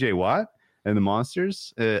against TJ Watt and the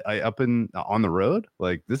Monsters on the road.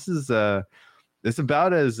 Like this is it's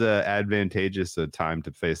about as advantageous a time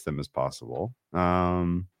to face them as possible.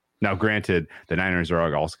 Now, granted, the Niners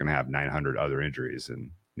are also going to have 900 other injuries,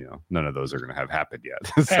 and none of those are going to have happened yet.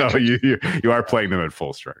 So you are playing them at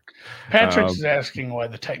full strength. Patrick's is asking why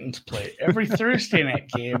the Titans play every Thursday night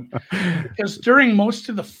game, because during most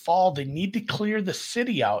of the fall they need to clear the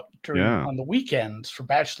city out on the weekends for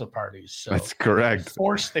bachelor parties. So that's correct.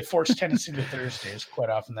 They force Tennessee to Thursdays quite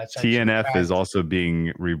often. That's TNF is also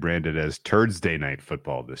being rebranded as Thursday night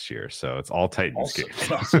football this year, so it's all Titans games.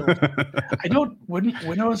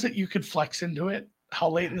 When was it you could flex into it? How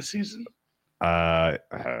late in the season? I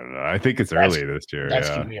don't know. I think it's early this year. That's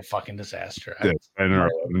going to be a fucking disaster. Yeah, 10 or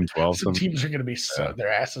 12. Some teams are going to be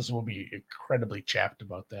their asses will be incredibly chapped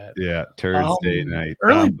about that. Yeah, Thursday night.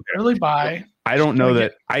 Early bye. I don't know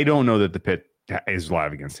that the Pit is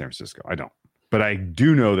live against San Francisco. I don't. But I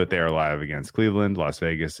do know that they are live against Cleveland, Las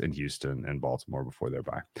Vegas, and Houston and Baltimore before their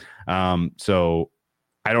bye. So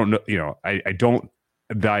I don't know. I don't.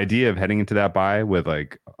 The idea of heading into that bye with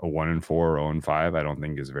like a 1-4 or 0-5, I don't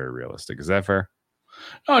think is very realistic. Is that fair?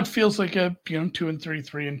 No, it feels like a 2-3,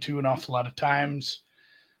 3-2 an awful lot of times,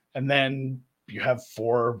 and then you have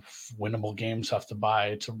 4 winnable games off the bye.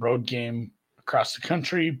 It's a road game across the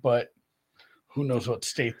country, but who knows what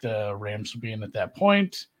state the Rams will be in at that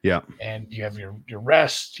point. Yeah, and you have your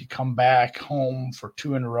rest. You come back home for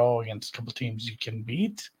 2 in a row against a couple teams you can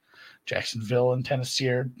beat. Jacksonville and Tennessee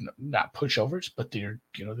are not pushovers, but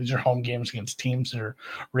these are home games against teams that are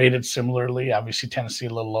rated similarly. Obviously, Tennessee a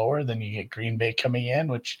little lower. Then you get Green Bay coming in,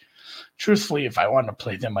 which, truthfully, if I wanted to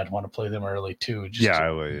play them, I'd want to play them early too.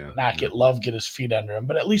 Not get Love, get his feet under him.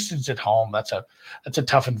 But at least it's at home. That's a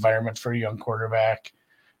tough environment for a young quarterback.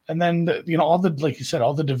 And then like you said,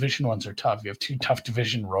 all the division ones are tough. You have 2 tough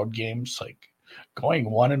division road games. Like going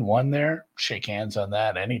 1-1 there, shake hands on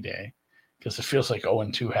that any day. Because it feels like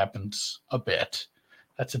 0-2 happens a bit.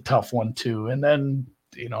 That's a tough one too. And then,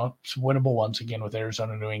 some winnable ones again with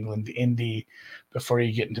Arizona, New England, Indy, before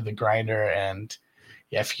you get into the grinder. And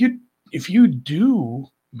yeah, if you do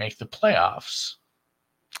make the playoffs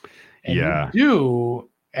and you do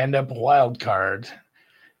end up a wild card,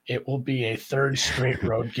 it will be a 3rd straight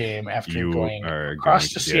road game after going across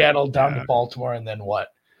to Seattle, down to Baltimore, and then what?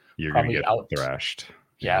 You're going to get out thrashed.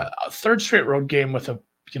 Yeah, a 3rd straight road game with a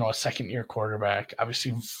second-year quarterback,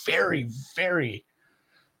 obviously very, very,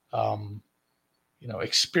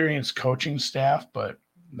 experienced coaching staff, but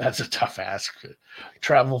that's a tough ask.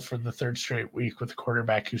 Travel for the 3rd straight week with a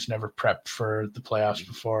quarterback who's never prepped for the playoffs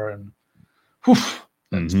before, and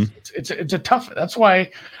it's a tough. That's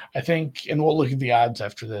why I think, and we'll look at the odds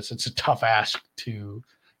after this. It's a tough ask to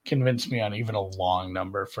convince me on even a long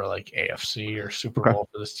number for like AFC or Super Bowl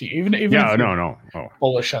for this team.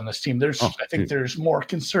 Bullish on this team. There's more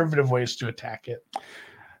conservative ways to attack it.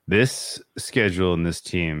 This schedule and this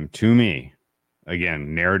team, to me,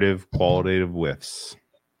 again, narrative, qualitative whiffs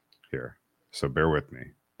here. So bear with me.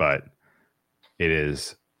 But it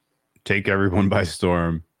is take everyone by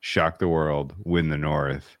storm, shock the world, win the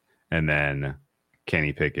North, and then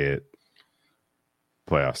Kenny Pickett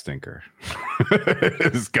playoff stinker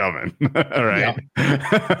is coming. All right.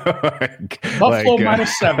 Yeah. Buffalo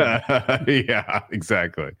 -7. Yeah,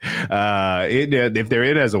 exactly. If they're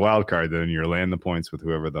in as a wild card, then you're laying the points with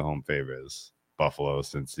whoever the home favorite is. Buffalo,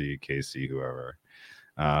 Cincy, KC, whoever.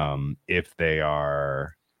 If they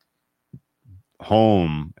are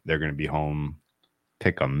home, they're going to be home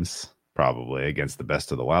pick'ems probably against the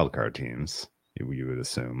best of the wild card teams, you would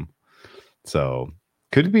assume. So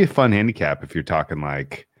could be a fun handicap if you're talking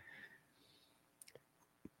like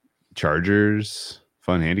Chargers,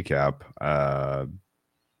 fun handicap,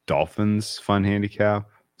 Dolphins, fun handicap.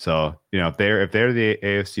 So, if they're the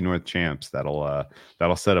AFC North champs, that'll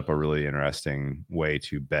set up a really interesting way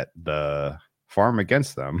to bet the farm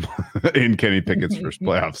against them in Kenny Pickett's first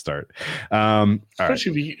playoff start.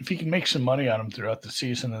 Especially if you can make some money on them throughout the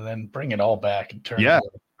season and then bring it all back and turn it.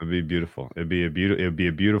 It'd be beautiful. It'd be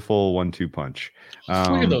a beautiful 1-2 punch.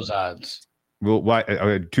 Look at those odds. Well,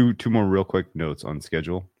 two more real quick notes on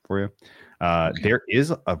schedule for you. Okay. There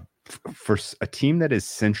is for a team that is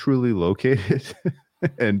centrally located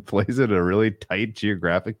and plays in a really tight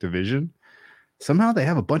geographic division. Somehow they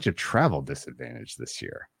have a bunch of travel disadvantage this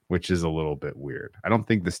year, which is a little bit weird. I don't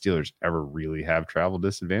think the Steelers ever really have travel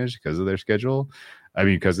disadvantage because of their schedule.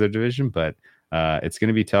 Because of their division, but it's going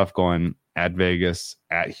to be tough going at Vegas,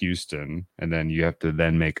 at Houston, and then you have to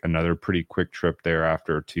then make another pretty quick trip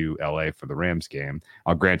thereafter to LA for the Rams game.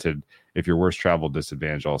 Granted, if your worst travel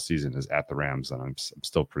disadvantage all season is at the Rams, then I'm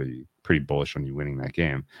still pretty bullish on you winning that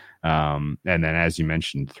game. And then, as you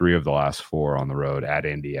mentioned, 3 of the last 4 on the road: at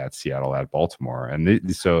Indy, at Seattle, at Baltimore, and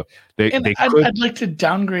I'd like to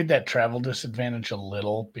downgrade that travel disadvantage a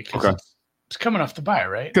little because it's coming off the bye,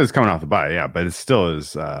 right? Because it's coming off the bye, yeah, but it still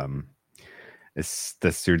is. That's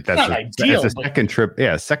a second trip.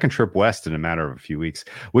 Yeah, second trip west in a matter of a few weeks,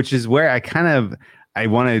 which is where I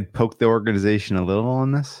want to poke the organization a little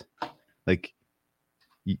on this. Like,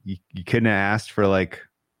 you couldn't have asked for like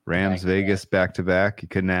Rams Vegas back to back. You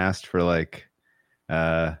couldn't have asked for like,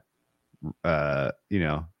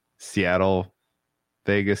 Seattle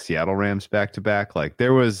Vegas, Seattle Rams back to back. Like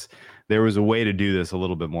there was there was a way to do this a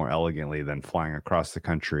little bit more elegantly than flying across the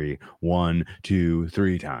country 1, 2,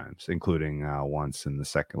 3 times, including once in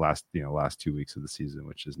the last 2 weeks of the season,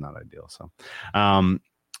 which is not ideal. So,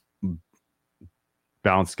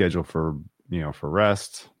 balanced schedule for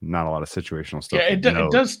rest, not a lot of situational stuff. Yeah,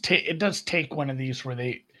 it does take one of these where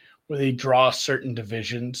they draw certain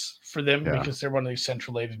divisions for them because they're one of these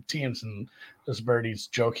central-rated teams, and as Birdie's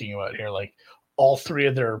joking about here, like all 3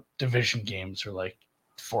 of their division games are like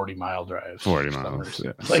 40-mile drives. 40 miles,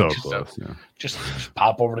 yeah. Like so just close. Just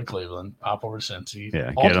pop over to Cleveland, pop over to Cincy.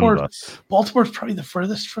 Yeah, Baltimore's probably the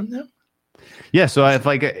furthest from them. Yeah, so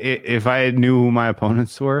if I knew who my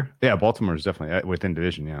opponents were, Baltimore is definitely within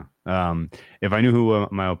division. Yeah, if I knew who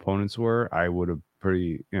my opponents were, I would have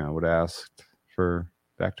would have asked for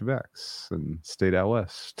back-to-backs and stayed out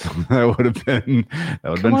west. that would have been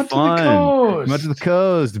fun. Come out to the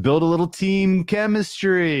coast, build a little team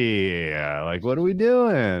chemistry. Like, what are we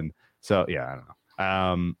doing? So yeah, I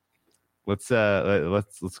don't know.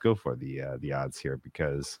 Let's go for the odds here,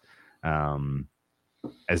 because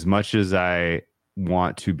as much as I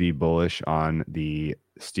want to be bullish on the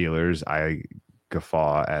Steelers, I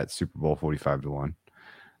guffaw at Super Bowl 45-1.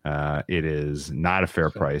 It is not a fair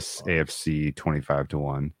price. AFC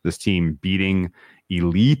 25-1. This team beating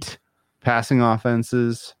elite passing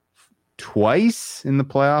offenses twice in the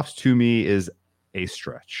playoffs, to me, is a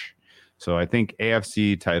stretch. So I think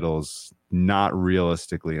AFC titles not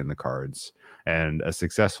realistically in the cards, and a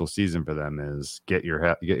successful season for them is get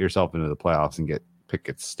yourself into the playoffs and pick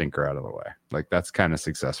its stinker out of the way. Like, that's kind of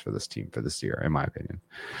success for this team for this year, in my opinion.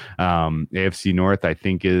 AFC North, I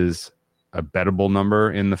think, is a bettable number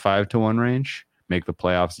in the 5-1 range. Make the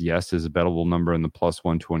playoffs, yes, is a bettable number in the plus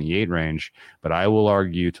 128 range. But I will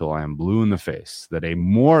argue till I am blue in the face that a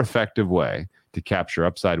more effective way to capture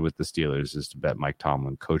upside with the Steelers is to bet Mike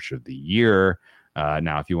Tomlin Coach of the Year.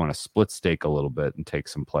 Now, if you want to split stake a little bit and take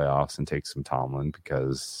some playoffs and take some Tomlin,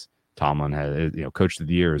 because Tomlin has, Coach of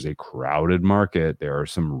the Year is a crowded market. There are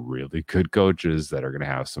some really good coaches that are going to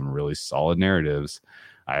have some really solid narratives.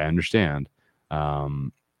 I understand.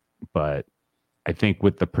 But I think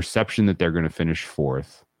with the perception that they're going to finish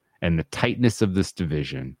 4th and the tightness of this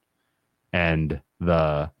division and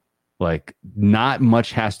not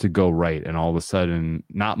much has to go right, and all of a sudden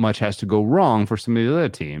not much has to go wrong for some of the other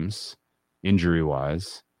teams, injury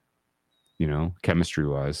wise, chemistry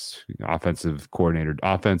wise, offensive coordinator,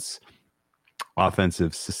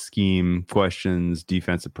 offensive scheme questions,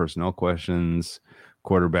 defensive personnel questions,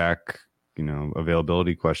 quarterback,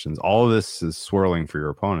 availability questions. All of this is swirling for your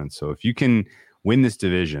opponents. So if you can win this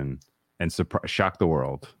division and shock the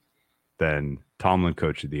world, then Tomlin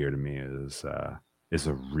Coach of the Year to me is a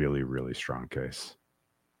really, really strong case.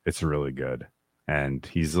 It's really good. And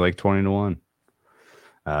he's like 20-1.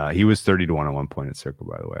 He was 30-1 at one point at Circle,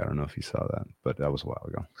 by the way. I don't know if you saw that, but that was a while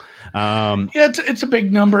ago. It's a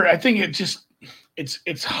big number. I think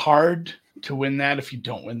it's hard to win that if you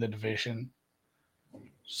don't win the division.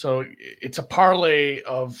 So it's a parlay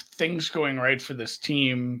of things going right for this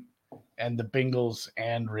team and the Bengals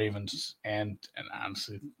and Ravens and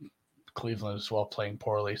honestly Cleveland as well playing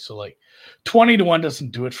poorly. So like 20-1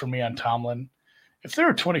 doesn't do it for me on Tomlin. If there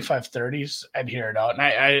were 25-30s, I'd hear it out. And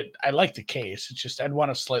I like the case. It's just I'd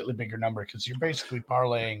want a slightly bigger number because you're basically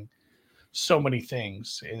parlaying so many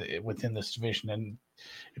things within this division. And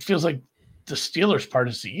it feels like the Steelers part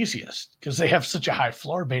is the easiest because they have such a high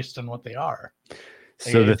floor based on what they are.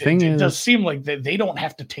 So it does seem like they don't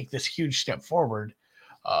have to take this huge step forward.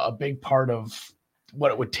 A big part of what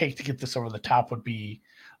it would take to get this over the top would be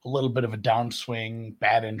a little bit of a downswing,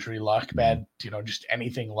 bad injury luck, bad, just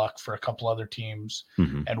anything luck for a couple other teams,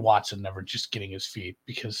 and Watson never just getting his feet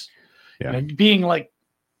because being a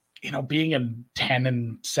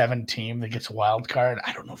 10-7 team that gets a wild card,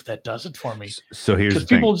 I don't know if that does it for me. So here's the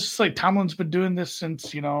thing. People just like Tomlin's been doing this since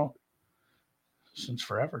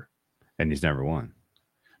forever. And he's never won.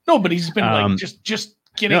 No, but he's been just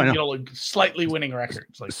getting slightly winning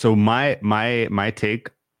records. Like, so my take,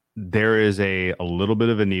 there is a little bit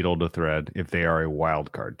of a needle to thread if they are a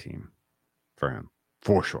wild card team for him,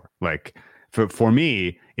 for sure. Like for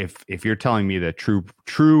me, if you're telling me that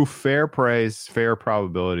true fair price, fair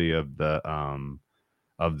probability of the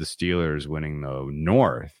Steelers winning the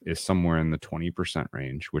North is somewhere in the 20%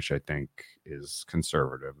 range, which I think is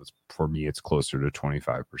conservative. For me, it's closer to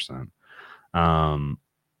 25%.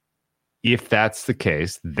 If that's the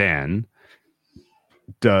case, then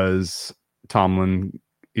does Tomlin,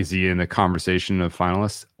 is he in the conversation of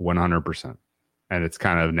finalists? 100%. And it's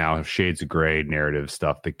kind of now shades of gray narrative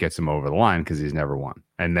stuff that gets him over the line because he's never won.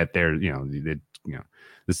 And that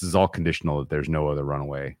this is all conditional that there's no other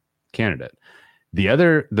runaway candidate.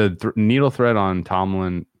 The needle thread on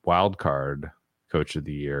Tomlin wild card coach of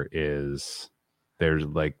the year is there's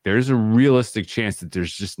a realistic chance that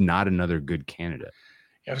there's just not another good candidate.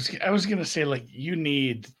 I was gonna say, like, you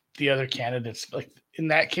need the other candidates. Like in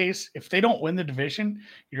that case, if they don't win the division,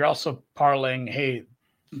 you're also parlaying, hey,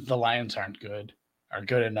 the Lions are good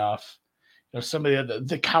enough. Some of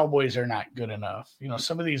the Cowboys are not good enough.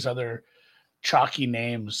 Some of these other chalky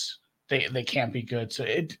names, they can't be good. So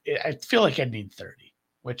I feel like I need 30,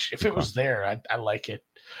 which if it was there, I like it.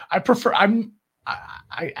 I prefer. I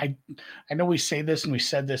know we say this and we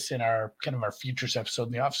said this in our kind of our futures episode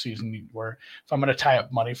in the off season, where if I'm going to tie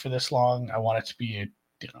up money for this long, I want it to be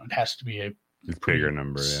it has to be a bigger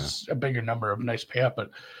number, a bigger number of nice payout.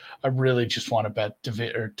 But I really just want to bet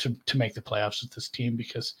to make the playoffs with this team,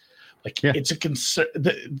 because it's a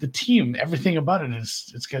the team, everything about it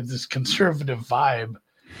it's got this conservative vibe,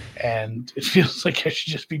 and it feels like I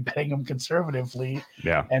should just be betting them conservatively,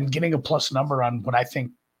 and getting a plus number on what I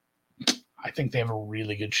think they have a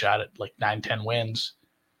really good shot at, like 9-10 wins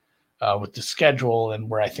with the schedule and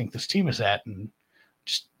where I think this team is at, and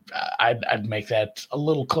just I'd make that a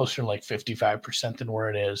little closer, like 55% than where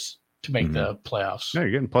it is to make the playoffs. Yeah, you're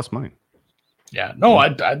getting plus money. Yeah, no,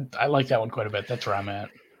 I like that one quite a bit. That's where I'm at.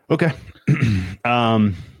 Okay.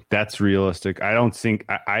 That's realistic. I don't think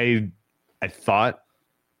I thought,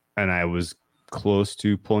 and I was close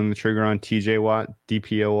to pulling the trigger on TJ Watt,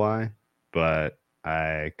 DPOY, but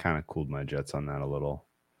I kind of cooled my jets on that a little.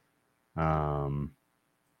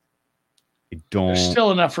 There's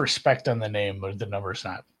still enough respect on the name, but the number's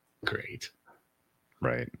not great.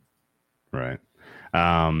 Right.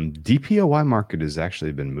 DPOY market has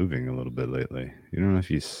actually been moving a little bit lately. You don't know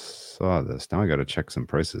if you saw this. Now I got to check some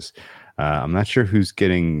prices. I'm not sure who's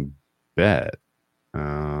getting bet.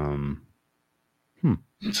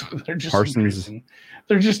 So they're just Parsons.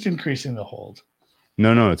 They're just increasing the hold.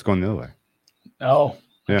 No, it's going the other way. Oh,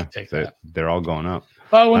 yeah, take that. They're all going up.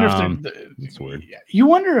 Well, I wonder if it's weird. You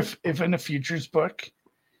wonder if in a futures book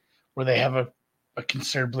where they have a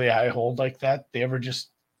considerably high hold like that, they ever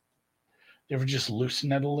just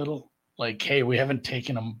loosen it a little. Like, hey, we haven't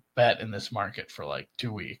taken a bet in this market for like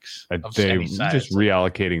 2 weeks. They're just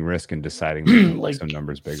reallocating risk and deciding like some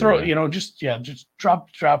numbers bigger. Just drop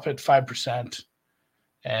it 5%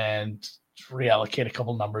 and reallocate a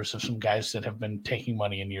couple numbers of some guys that have been taking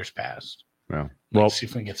money in years past. Yeah. See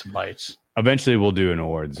if we can get some bites. Eventually we'll do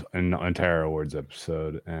an entire awards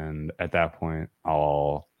episode. And at that point,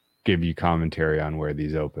 I'll give you commentary on where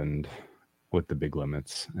these opened with the big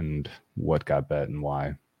limits and what got bet and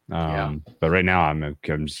why. But right now I'm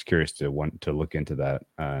just curious to look into that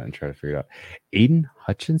and try to figure it out. Aiden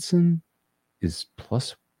Hutchinson is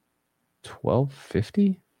plus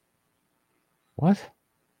 1250. What?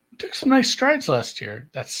 Took some nice strides last year.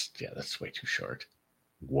 That's way too short.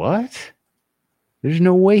 What? There's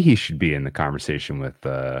no way he should be in the conversation with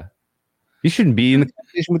he shouldn't be in the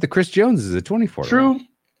conversation with the Chris Joneses at 24. True.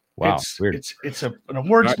 Wow. Weird. It's an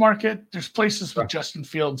awards market. There's places with Justin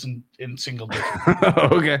Fields in single digits.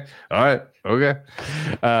 Okay. All right. Okay.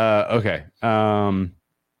 Okay.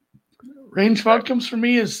 Range of outcomes for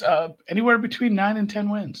me is anywhere between 9 and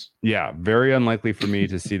 10 wins. Yeah, very unlikely for me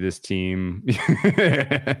to see this team.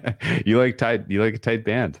 You like a tight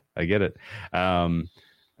band. I get it.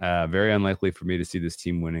 Very unlikely for me to see this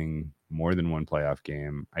team winning more than one playoff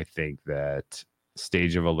game. I think that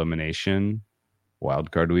stage of elimination,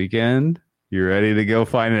 wild card weekend. You ready to go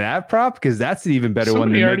find that prop? Because that's an even better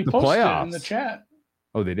one than make the playoffs. In the chat.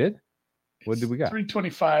 Oh, they did? What did we got?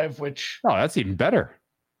 325, which that's even better.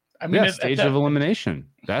 I mean, stage of elimination.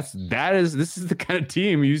 This is the kind of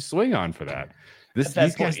team you swing on for that.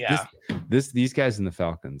 These guys and the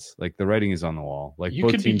Falcons, like the writing is on the wall. Like you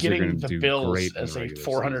both could be teams getting are the do Bills great as a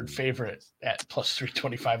 400 season. favorite at plus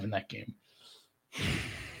 325 in that game.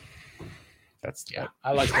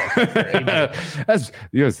 I like that.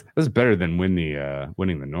 That's better than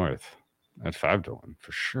winning the North at 5-1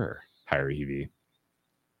 for sure. Higher EV.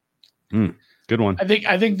 Good one.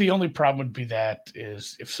 I think the only problem would be that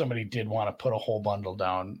is if somebody did want to put a whole bundle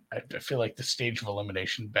down, I feel like the stage of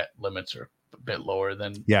elimination bet limits are a bit lower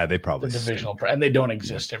than they probably the divisional, and they don't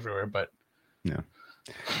exist everywhere. But yeah,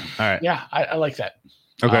 all right, yeah, I like that.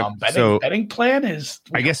 Okay, betting plan is.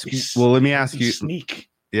 I guess. Well, let me ask you. Sneak.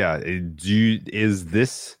 Yeah, is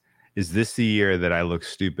this the year that I look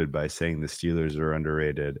stupid by saying the Steelers are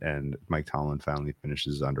underrated and Mike Tomlin finally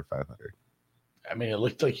finishes under 500? I mean, it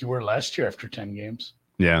looked like you were last year after 10 games.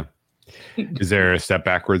 Yeah. Is there a step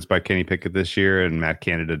backwards by Kenny Pickett this year and Matt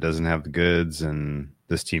Canada doesn't have the goods and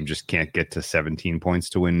this team just can't get to 17 points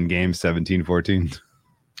to win games 17-14?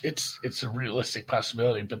 it's a realistic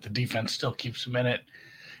possibility, but the defense still keeps them in it.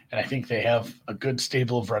 And I think they have a good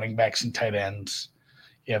stable of running backs and tight ends.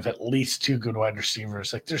 You have at least 2 good wide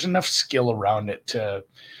receivers. Like there's enough skill around it to,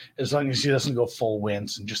 as long as he doesn't go full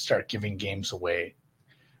wins and just start giving games away.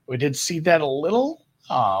 We did see that a little,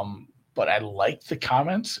 but I liked the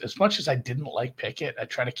comments as much as I didn't like Pickett. I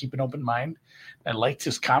try to keep an open mind. I liked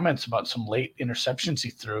his comments about some late interceptions he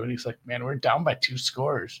threw. And he's like, man, we're down by 2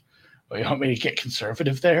 scores. Well, you want me to get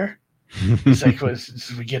conservative there? He's like,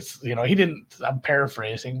 we get, he didn't, I'm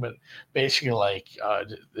paraphrasing, but basically like,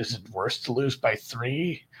 is it worse to lose by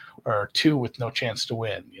 3 or 2 with no chance to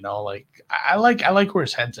win? Like I like where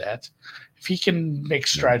his head's at. If he can make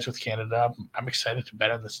strides with Canada, I'm excited to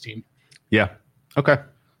bet on this team. Yeah. Okay.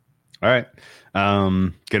 All right.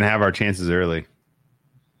 Gonna have our chances early.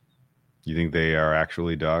 You think they are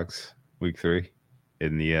actually dogs week 3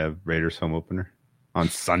 in the Raiders home opener? On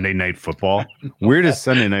Sunday Night Football? Weirdest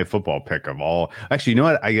Sunday Night Football pick of all. Actually, you know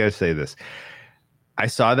what? I got to say this. I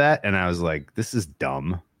saw that and I was like, this is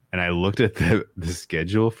dumb. And I looked at the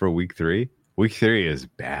schedule for week 3. Week 3 is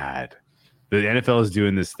bad. The NFL is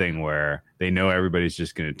doing this thing where they know everybody's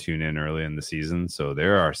just going to tune in early in the season. So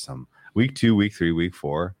there are some week 2, week 3, week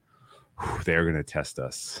 4. They're going to test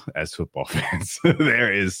us as football fans.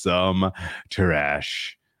 There is some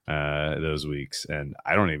trash those weeks. And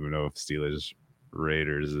I don't even know if Steelers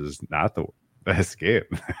Raiders is not the best game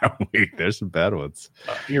that week. There's some bad ones.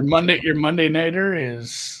 Your Monday nighter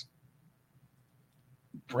is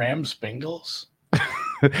Rams Bengals.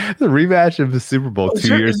 The rematch of the Super Bowl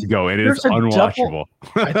 2 years ago, and it's unwatchable.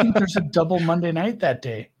 I think there's a double Monday night that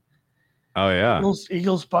day. Oh yeah,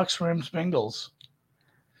 Eagles, Bucks, Rams, Bengals.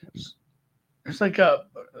 There's like a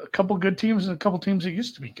couple good teams and a couple teams that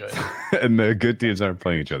used to be good, and the good teams aren't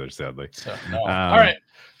playing each other, sadly. So, no. All right.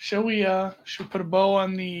 Should we put a bow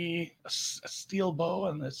on a steel bow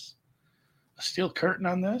on this, a steel curtain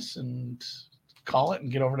on this, and call it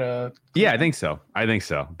and get over to? Yeah, I think so.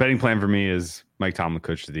 Betting plan for me is Mike Tomlin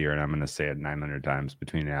coach of the year, and I'm going to say it 900 times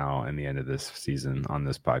between now and the end of this season on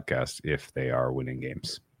this podcast if they are winning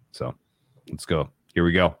games. So let's go. Here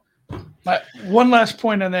we go. One last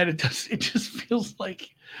point on that. It just feels like,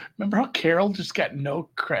 remember how Carroll just got no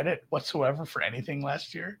credit whatsoever for anything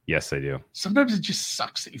last year? Yes, I do. Sometimes it just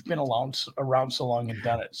sucks that you've been around so long and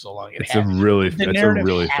done it so long. It's a really fair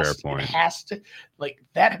point. It has to, like,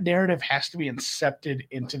 that narrative has to be incepted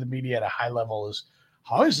into the media at a high level. Is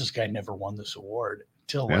how has this guy never won this award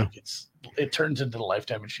until like it turns into the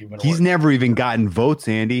lifetime achievement award. He's never even gotten votes,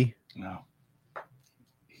 Andy. No,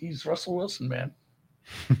 he's Russell Wilson, man.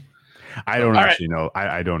 I don't actually know.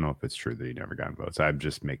 I don't know if it's true that he never got votes. I'm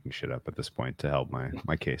just making shit up at this point to help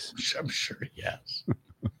my case. I'm sure he has.